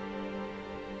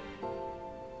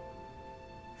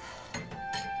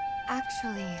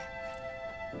 Actually,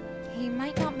 he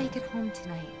might not make it home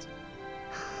tonight.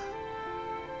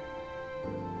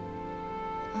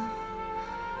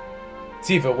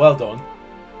 Tifa, well done.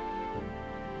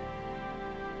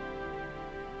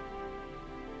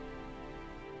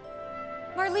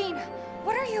 Marlene,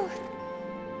 what are you?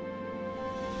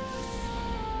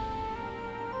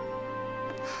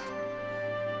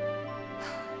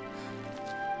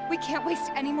 We can't waste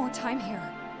any more time here.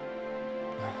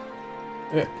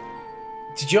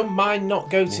 Did your mind not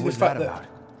go to the fact that...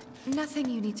 Nothing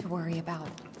you need to worry about.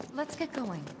 Let's get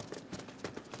going.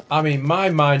 I mean, my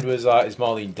mind was like, is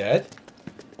Marlene dead?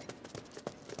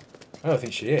 I don't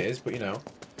think she is, but you know.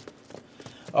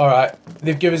 Alright,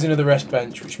 they've given us another rest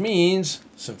bench, which means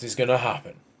something's going to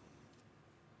happen.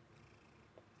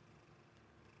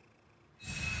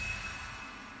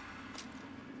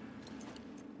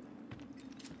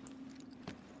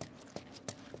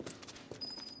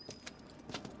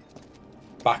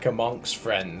 Back amongst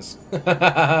friends.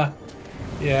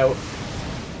 Yeah.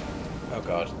 Oh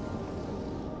god.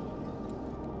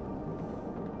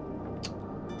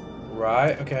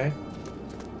 Right, okay.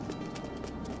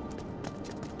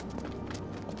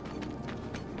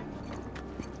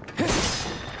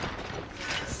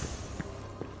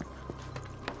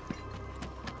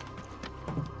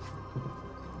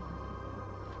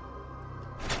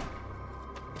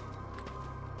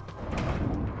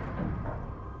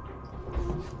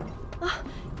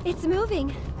 It's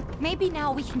moving. Maybe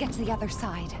now we can get to the other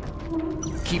side.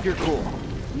 Keep your cool.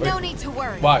 No need to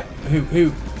worry. Why?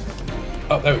 Who?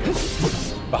 Oh, there we go.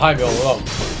 Behind me all along.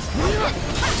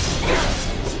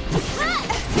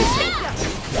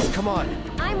 Come on.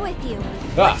 I'm with you.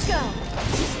 Ah. Let's go.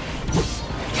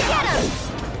 Get him!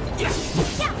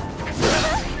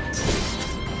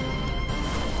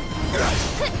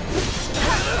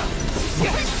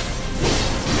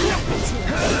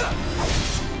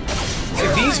 So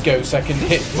these ghosts I can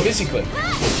hit physically.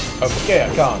 Okay, I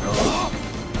can't.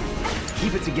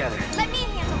 Keep it together. Let me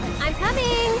handle it. I'm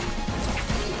coming.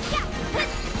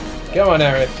 Come on,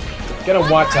 Aaron. Get him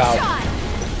wiped out.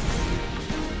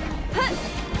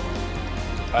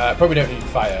 Probably don't need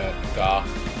fire, Gar.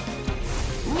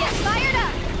 Get fired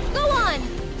up. Go on.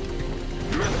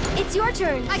 It's your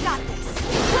turn. I got this.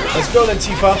 Let's go then,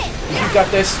 Tifa. You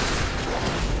got this.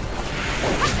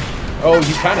 Oh,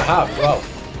 you kind of have. Well.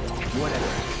 Whatever.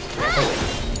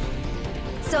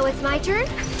 So it's my turn?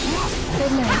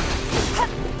 Good night.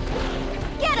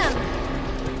 Get him!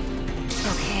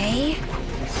 Okay.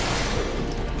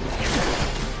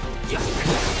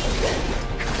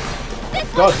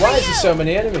 God, why is there so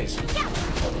many enemies?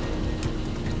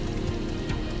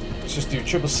 Let's just do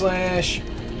triple slash.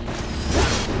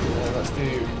 Let's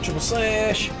do triple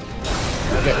slash.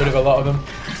 We'll get rid of a lot of them.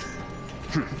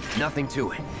 Nothing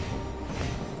to it.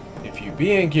 If you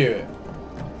be good.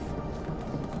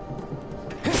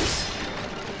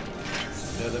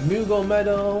 The Moogle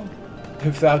medal.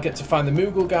 Hopefully I'll get to find the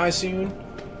Moogle guy soon.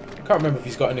 I can't remember if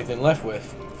he's got anything left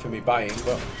with for me buying,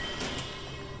 but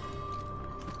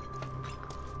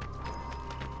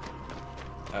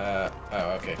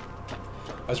oh, okay.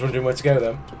 I was wondering where to go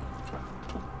then.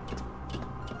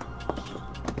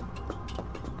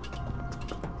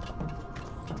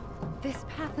 This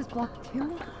path is blocked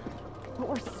too, but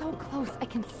we're so close I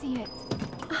can see it.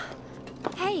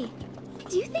 Hey,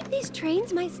 do you think these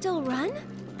trains might still run?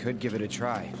 Could give it a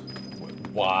try.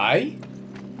 Why?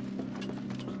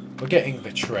 We're getting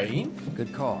the train?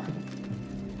 Good call.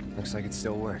 Looks like it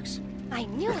still works. I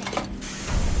knew it.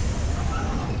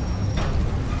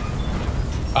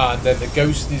 And then the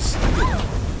ghost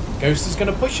is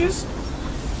gonna push us?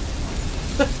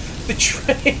 The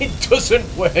train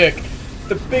doesn't work.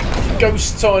 The big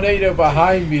ghost tornado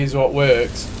behind me is what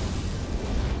works.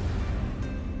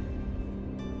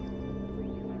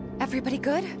 Everybody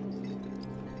good?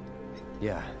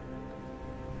 Yeah.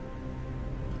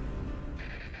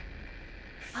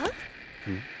 Huh?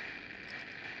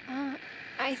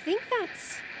 I think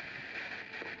that's...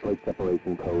 Plate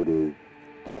separation code is...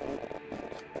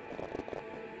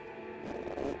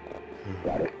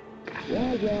 Got it.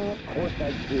 Yeah, of course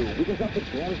I do. We just got the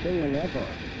damn thing whenever.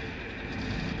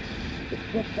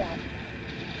 It's just that.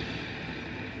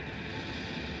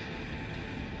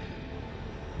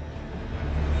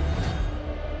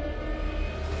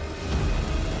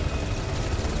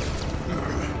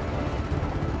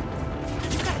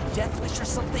 You got a death wish or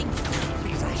something?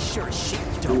 Because I sure as shit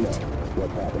don't.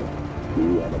 What's happening? Do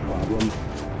you have a problem?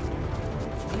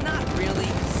 Not really.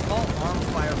 Small arms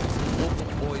fire from some local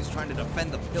boys trying to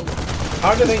defend the pillar.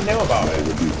 How do they know about it?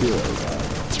 Would you feel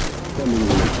sending you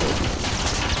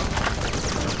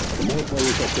the more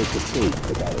players that take the tape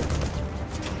about it,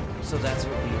 So that's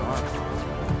what we are.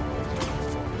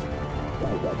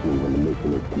 When the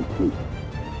mission is complete.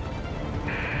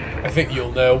 I think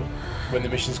you'll know when the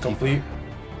mission's complete.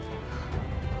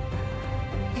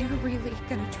 They're really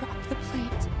gonna drop the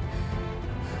plate.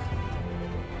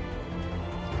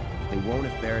 They won't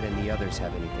if Barrett and the others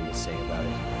have anything to say about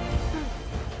it.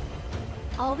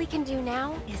 All we can do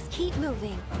now is keep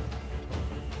moving.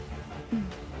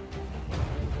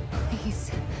 Please.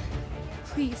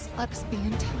 Please let us be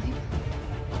in time.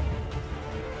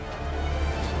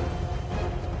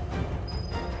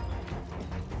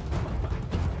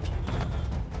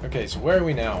 Okay, so where are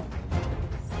we now?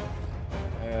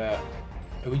 Are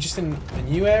we just in a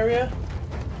new area?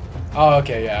 Oh,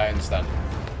 okay, yeah, I understand.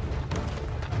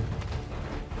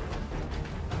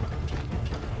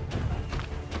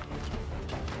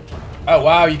 Oh,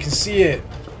 wow, you can see it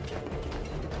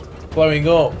blowing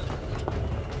up.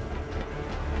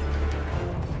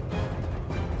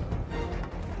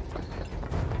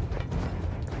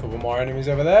 Couple more enemies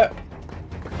over there.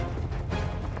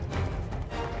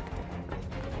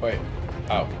 Wait.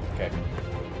 Oh, okay.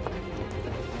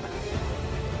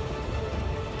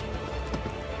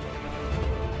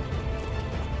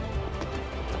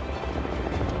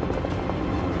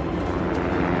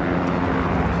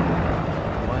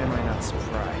 Why am I not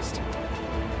surprised?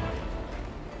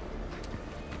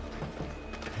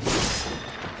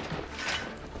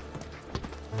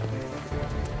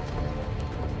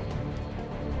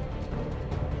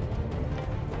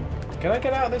 Can I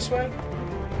get out this way?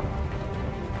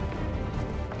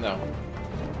 No.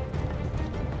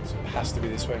 So it has to be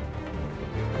this way.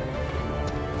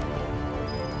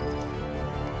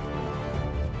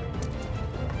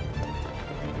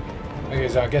 Okay,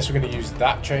 so I guess we're going to use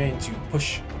that train to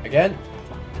push again.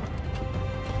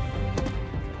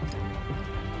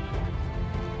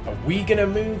 Are we going to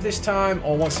move this time,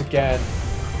 or once again,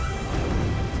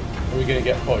 are we going to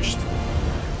get pushed?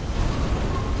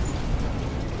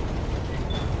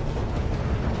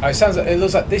 Oh, it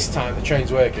looks like this time the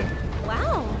train's working.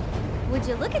 Wow! Would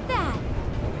you look at that?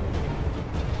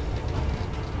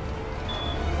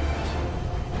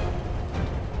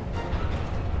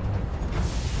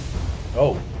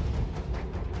 Oh.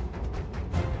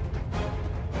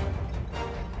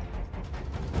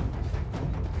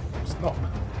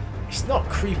 It's not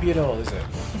creepy at all, is it?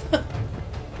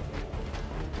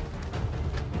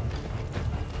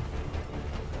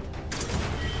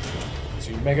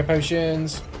 2 mega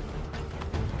potions.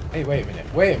 Hey, wait a minute.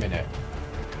 Wait a minute.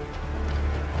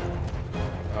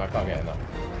 Oh, I can't get in that.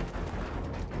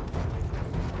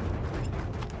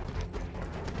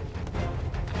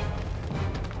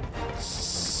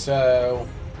 So,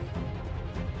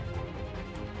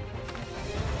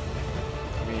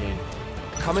 I mean,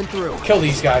 Coming through. kill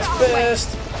these guys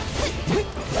first.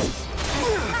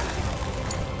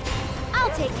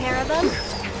 I'll take care of them.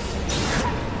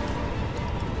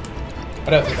 I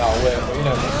don't think that'll work, but you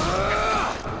know.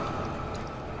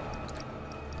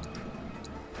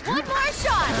 One more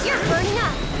shot. You're burning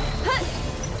up. Hut,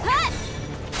 hut.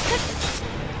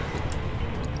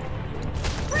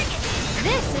 Bring it.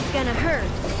 This is gonna hurt.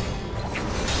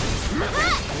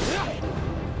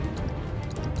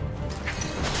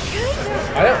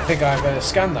 I don't think I've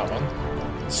scanned that one.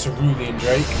 Cerulean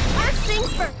Drake. First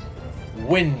things first.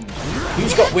 Wind.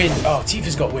 Who's got wind? Oh,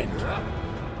 Tifa's got wind.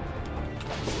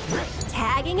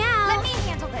 Tagging out. Let me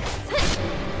handle this.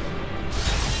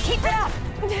 Keep it up.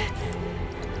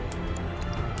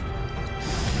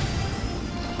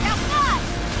 Now fly.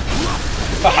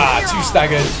 Haha, 2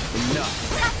 staggered.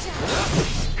 Gotcha.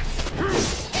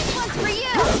 This one's for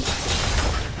you.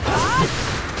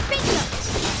 Bingo.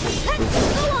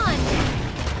 Go on.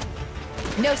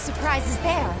 No surprises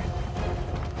there.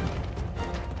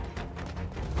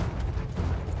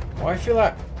 Well, I feel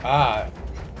like I'm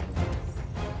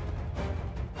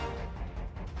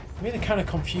really kind of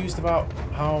confused about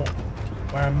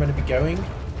where I'm going to be going.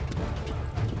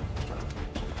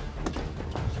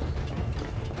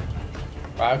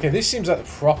 Right, okay, this seems like the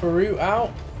proper route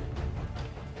out.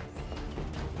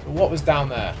 But what was down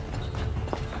there?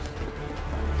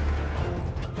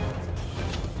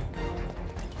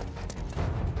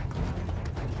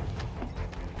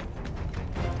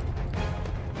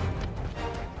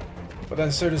 But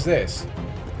then so does this.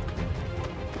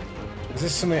 Is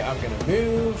this something I'm going to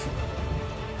move?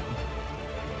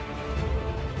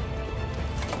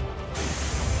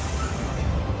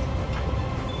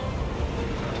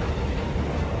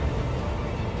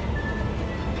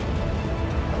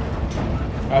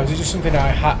 Oh, is it just something I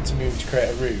had to move to create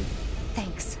a route?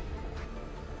 Thanks.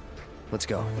 Let's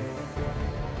go.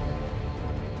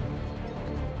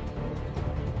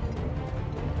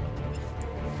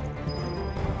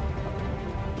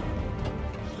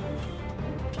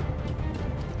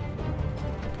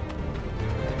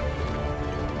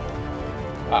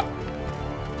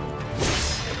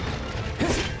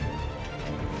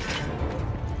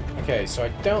 Okay, so I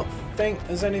don't think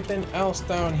there's anything else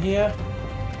down here.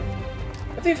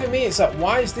 I think for me it's like,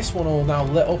 why is this one all now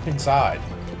lit up inside?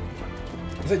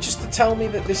 Is it just to tell me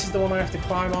that this is the one I have to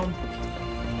climb on?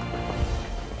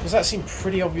 Does that seem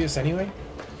pretty obvious anyway?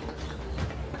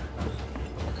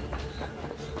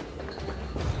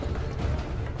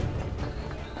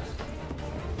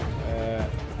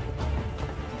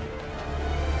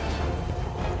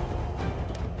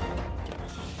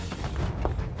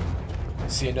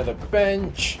 See another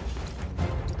bench.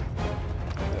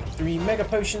 3 mega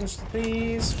potions,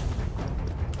 please.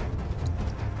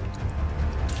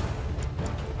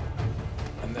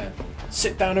 And then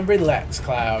sit down and relax,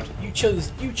 Cloud. You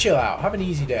chill out. Have an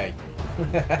easy day.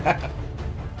 Right,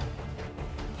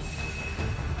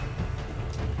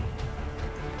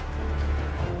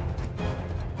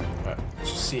 let's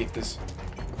just see if there's.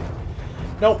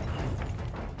 Nope.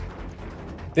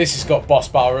 This has got boss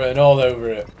battle written all over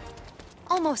it.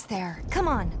 Almost there. Come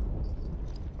on.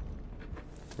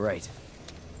 Right.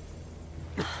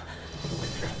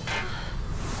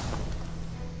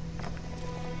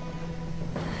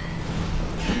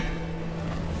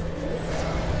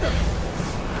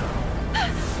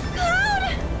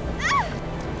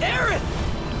 Aaron!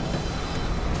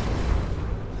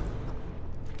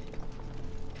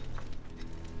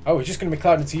 Oh, we're just going to be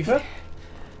Cloud and Tifa?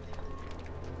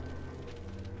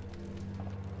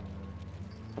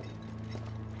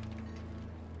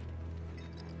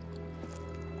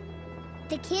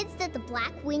 The kids that the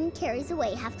Black Wind carries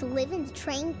away have to live in the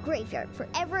train graveyard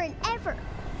forever and ever.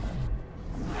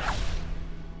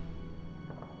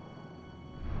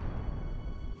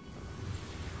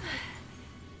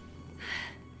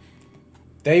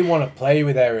 They want to play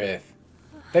with Aerith.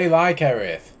 They like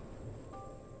Aerith.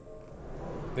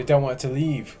 They don't want her to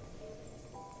leave.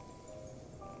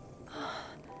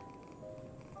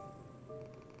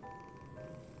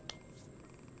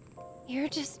 You're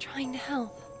just trying to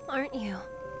help, aren't you?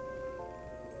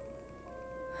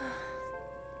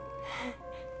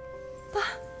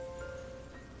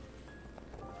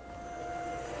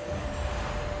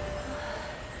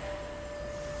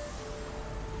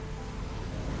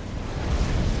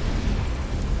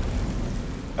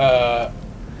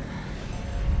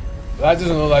 That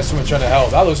doesn't look like someone trying to help.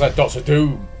 That looks like Doctor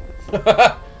Doom. You're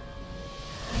the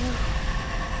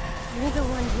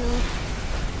one who...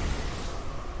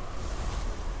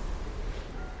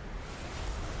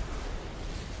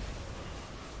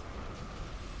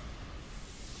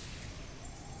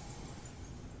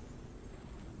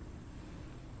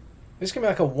 This can be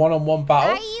like a one-on-one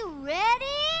battle. Are you ready?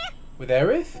 With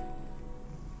Aerith?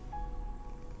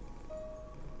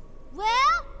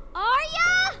 Well, are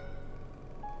ya?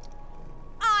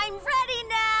 I'm ready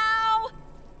now.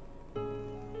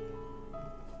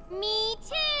 Me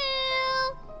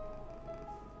too.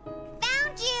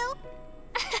 Found you.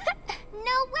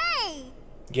 No way.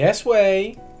 Yes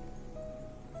way.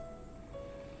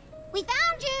 We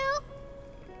found you.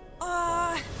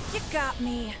 You got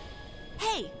me.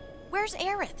 Hey, where's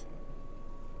Aerith?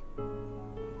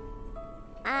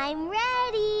 I'm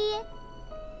ready.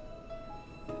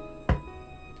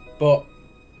 But,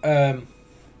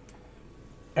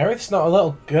 Aerith's not a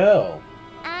little girl.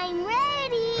 I'm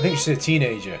ready. I think she's a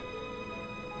teenager.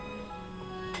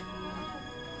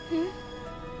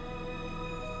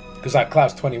 Because that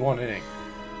Cloud's 21, isn't he?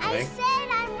 I said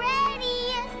I'm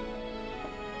ready.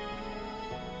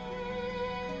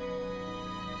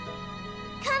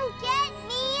 Come get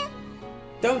me.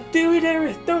 Don't do it,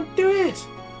 Aerith! Don't do it!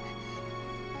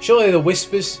 Surely the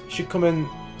Whispers should come and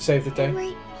save the day.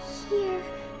 Right here.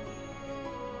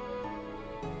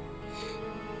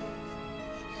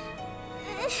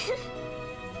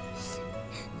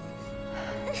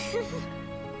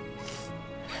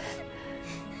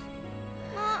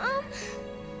 Mom.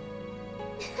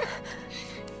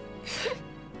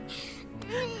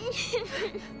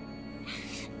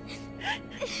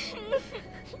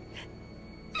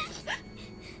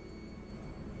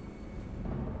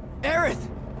 Aerith!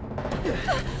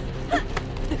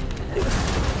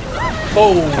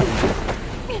 Oh!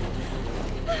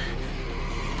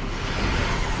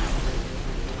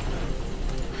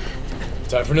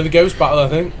 Time for another ghost battle, I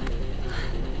think.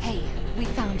 Hey, we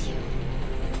found you.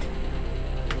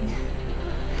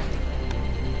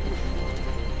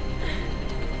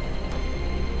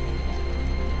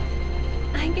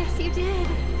 I guess you did.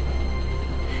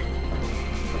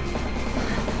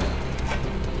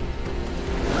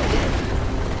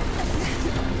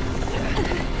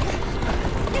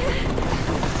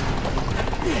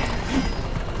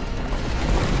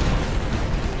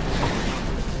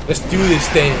 Let's do this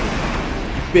thing.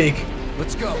 Big,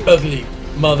 Let's go. ugly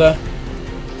mother.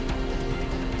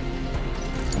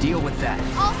 Deal with that.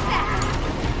 All set.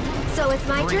 So it's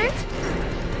my turn?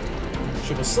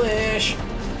 Triple slash.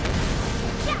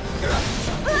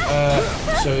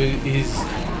 So he's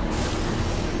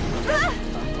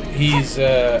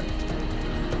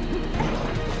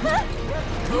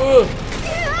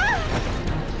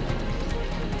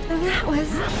That was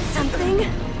something.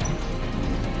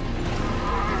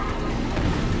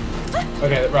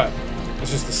 Okay, right.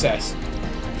 Let's just assess.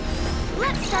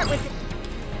 Let's start with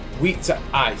Weak to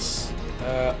ice.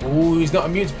 Ooh, he's not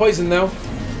immune to poison though.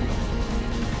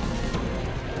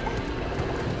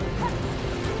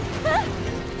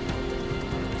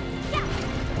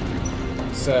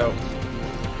 So,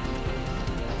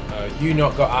 you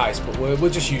not got ice, but we'll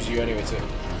just use you anyway too.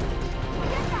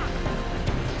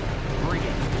 Bring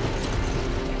it.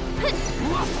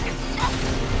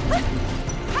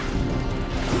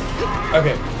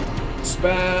 Okay.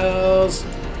 Spells.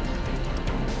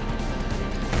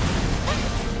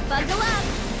 bundle up.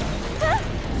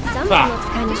 Something looks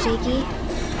kind of shaky.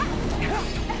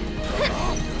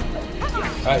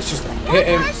 It's just hit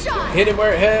him. Hit him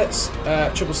where it hurts.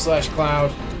 Triple slash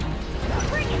Cloud.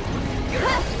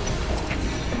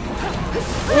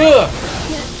 Ugh.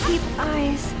 Can't keep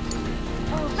eyes.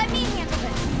 Oh, let me handle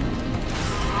this.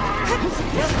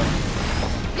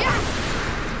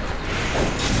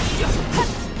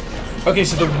 Okay,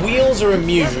 so the wheels are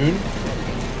immune,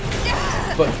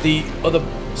 but the other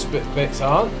bits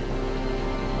aren't.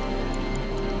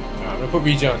 Alright, I'm gonna put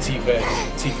regen on Tifa.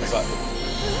 Tifa's like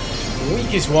the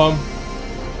weakest one.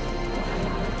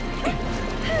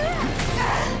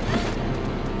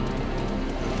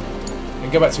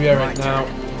 And go back to Aaron now.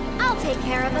 I'll take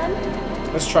care of them.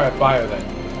 Let's try a bio then.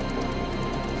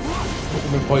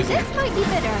 We've been poisoned. This might be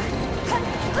bitter.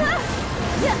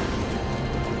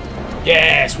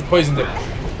 Yes, we poisoned him.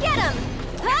 Get him!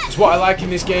 It's what I like in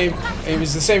this game. It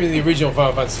was the same in the original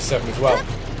Final Fantasy VII as well.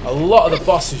 A lot of the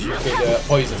bosses you could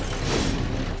poison.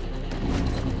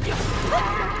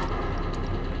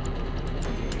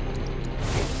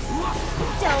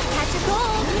 Don't catch a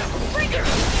cold.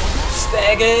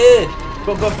 Staggered!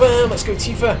 Bum bum bum, let's go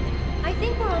Tifa. I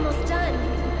think we're almost done.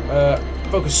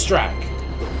 Focus Strack.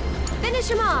 Finish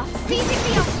him off. Seizing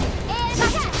the open. And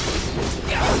attack.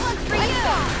 This one's for you.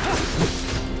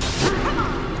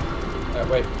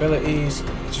 Wait, abilities.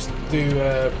 Just do.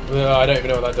 I don't even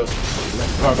know what that does.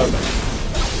 Can't remember.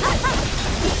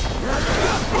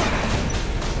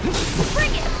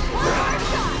 Bring it. One more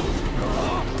shot.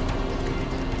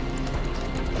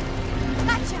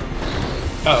 Gotcha.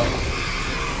 Oh.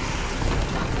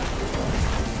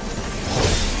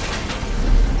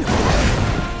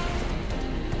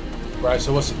 Right,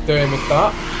 so what's it doing with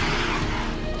that?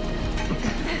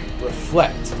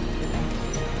 Reflect.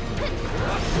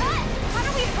 How do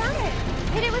we hurt it?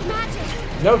 Hit it with magic.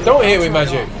 No, don't hit it with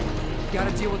magic.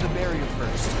 Gotta deal with the barrier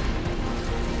first.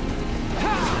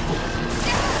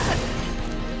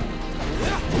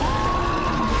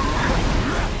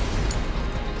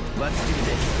 Let's do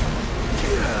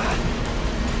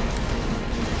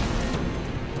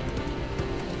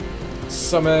this.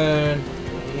 Summon.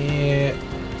 Yeah.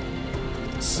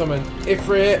 Summon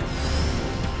Ifrit.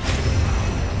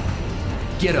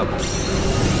 Get him.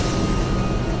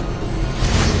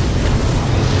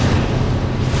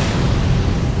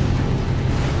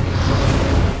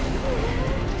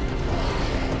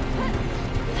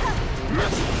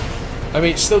 I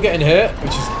mean, it's still getting hurt,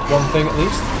 which is one thing at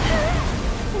least.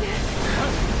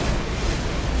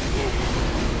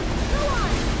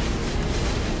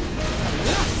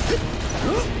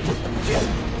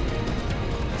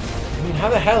 I mean, how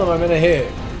the hell am I gonna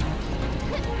hit?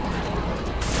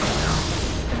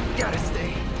 Gotta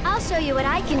stay. I'll show you what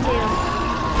I can do.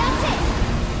 That's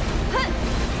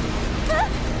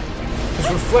it. It's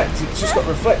reflect. It's just got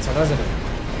reflect on, hasn't it?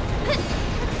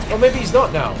 Oh, maybe he's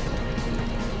not now.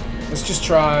 Let's just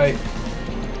try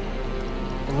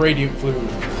radiant fluid.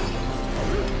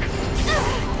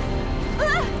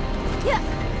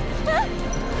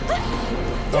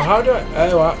 Oh, how do I?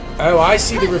 Oh, I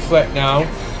see the reflect now.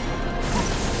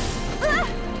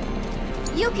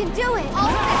 You can do it.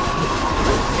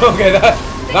 Okay,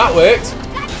 that worked.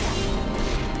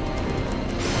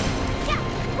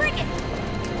 Bring it.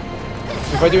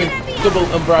 If I do double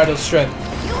unbridled strength.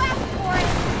 You asked for it.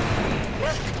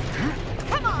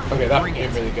 Come on. Okay, that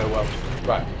didn't really go well.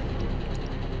 Right.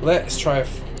 Let's try.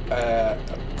 Oh,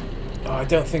 I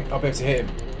don't think I'll be able to hit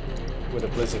him with a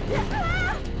blizzard wing.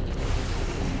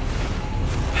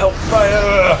 Help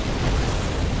fire!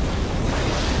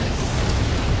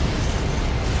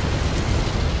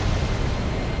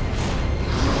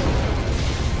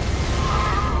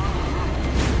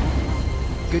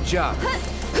 Good job.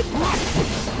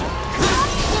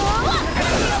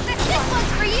 This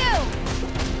one's for you!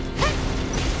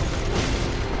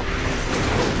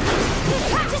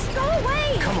 Just go away!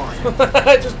 Come on.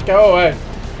 Just go away.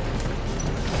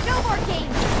 No more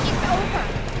games! It's over!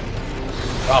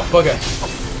 Oh, bugger.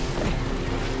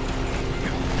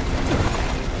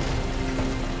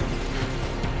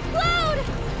 Cloud!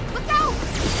 Look out!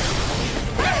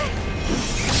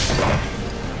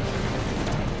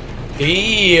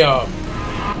 Damn.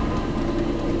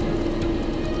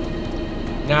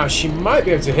 Now, she might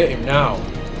be able to hit him now.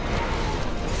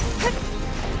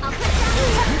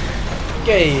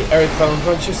 Okay, Aerith fell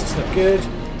unconscious. That's not good.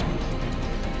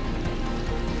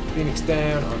 Phoenix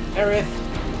down on Aerith.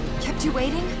 Kept you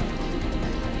waiting?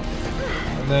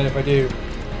 And then if I do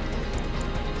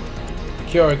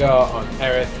Kyorigar on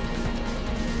Aerith.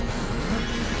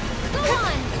 Go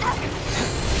on!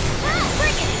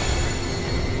 Bring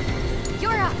it!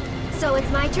 You're up. So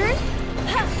it's my turn?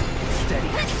 Steady.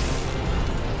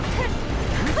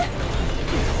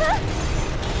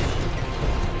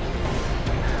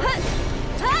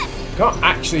 Can't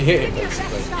actually hit him,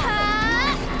 basically.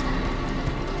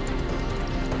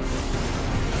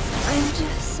 I'm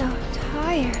just so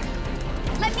tired.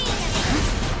 Let me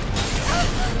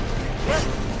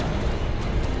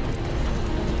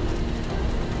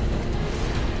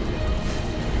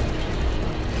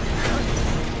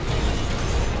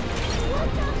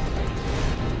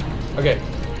Okay.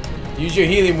 Use your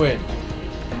healing wind.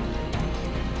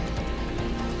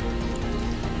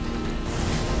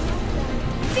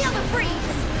 feel the breeze.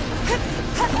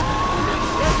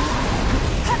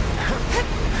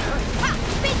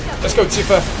 Let's go,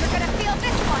 Tifa. You're gonna feel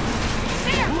this one.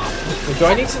 There. Wait, do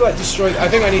I need to like destroy? I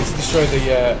think I need to destroy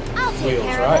the I'll take wheels,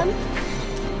 care right? of them.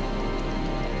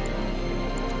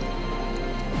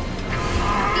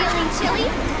 Feeling chilly?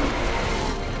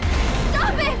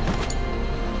 Stop it!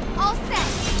 All set.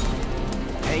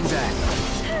 Hang back.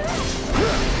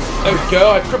 There we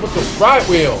go. I crippled the right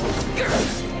wheel.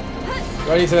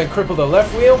 Do I need to then cripple the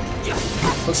left wheel?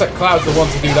 Looks like Cloud's the one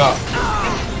to do that.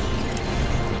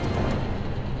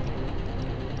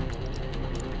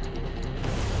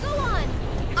 Go on.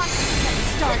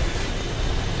 Start.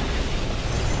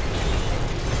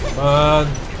 Come on.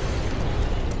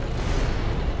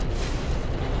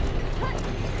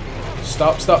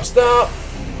 Stop, stop, stop.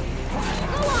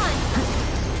 Go on.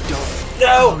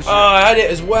 No! Oh, I had it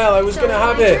as well. I was So going to it's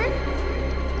have my it. turn?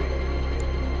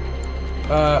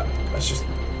 Let's just...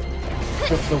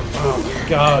 Oh, my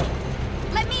God.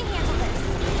 Let me handle this.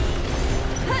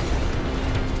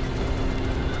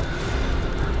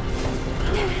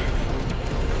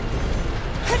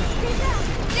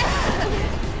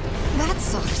 That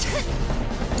sucked.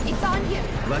 It's on you.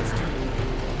 Let's do it.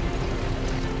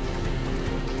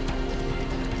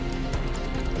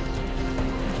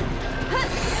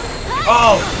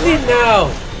 Oh, win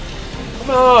now.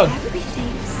 Come on.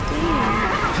 Everything's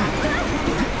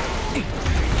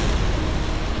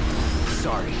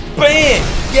Sorry. Bam!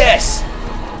 Yes!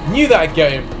 Knew that I'd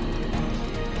get him.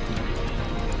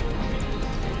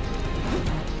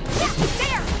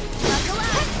 there. Buckle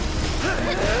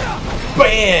up.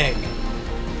 Bang!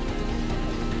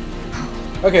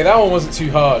 Okay, that one wasn't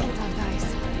too hard. Hold on, guys.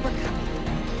 We're coming.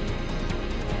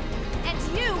 And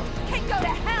you can go to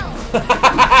hell.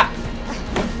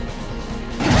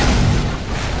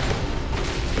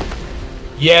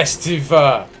 Yes,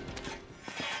 Tifa.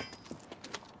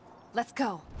 Let's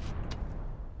go.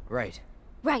 Right.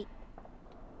 Right.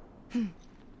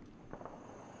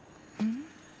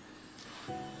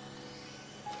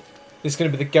 This is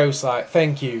going to be the ghost light.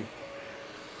 Thank you.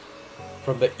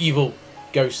 From the evil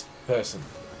ghost person.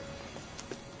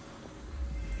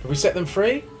 Have we set them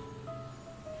free?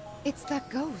 It's that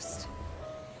ghost.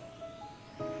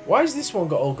 Why has this one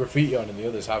got all graffiti on and the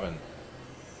others haven't?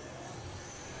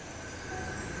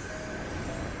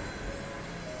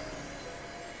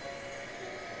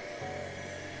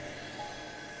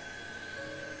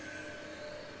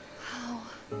 How?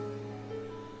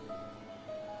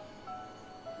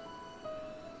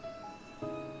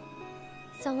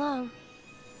 So long.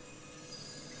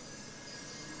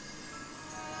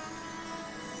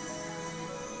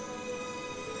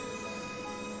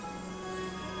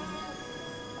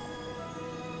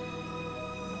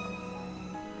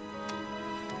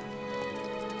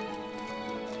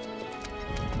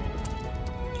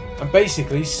 And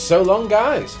basically, so long,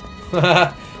 guys.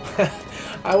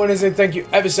 I want to say thank you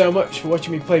ever so much for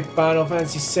watching me play Final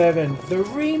Fantasy VII the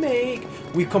Remake.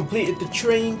 We completed the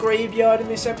train graveyard in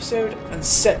this episode and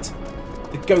set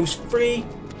the ghost free.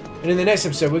 And in the next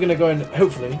episode, we're going to go and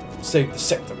hopefully save the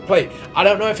sector plate. I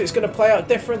don't know if it's going to play out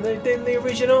differently than the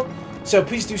original. So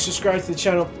please do subscribe to the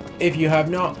channel if you have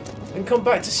not. And come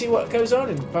back to see what goes on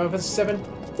in Final Fantasy VII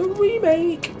The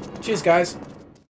Remake. Cheers, guys.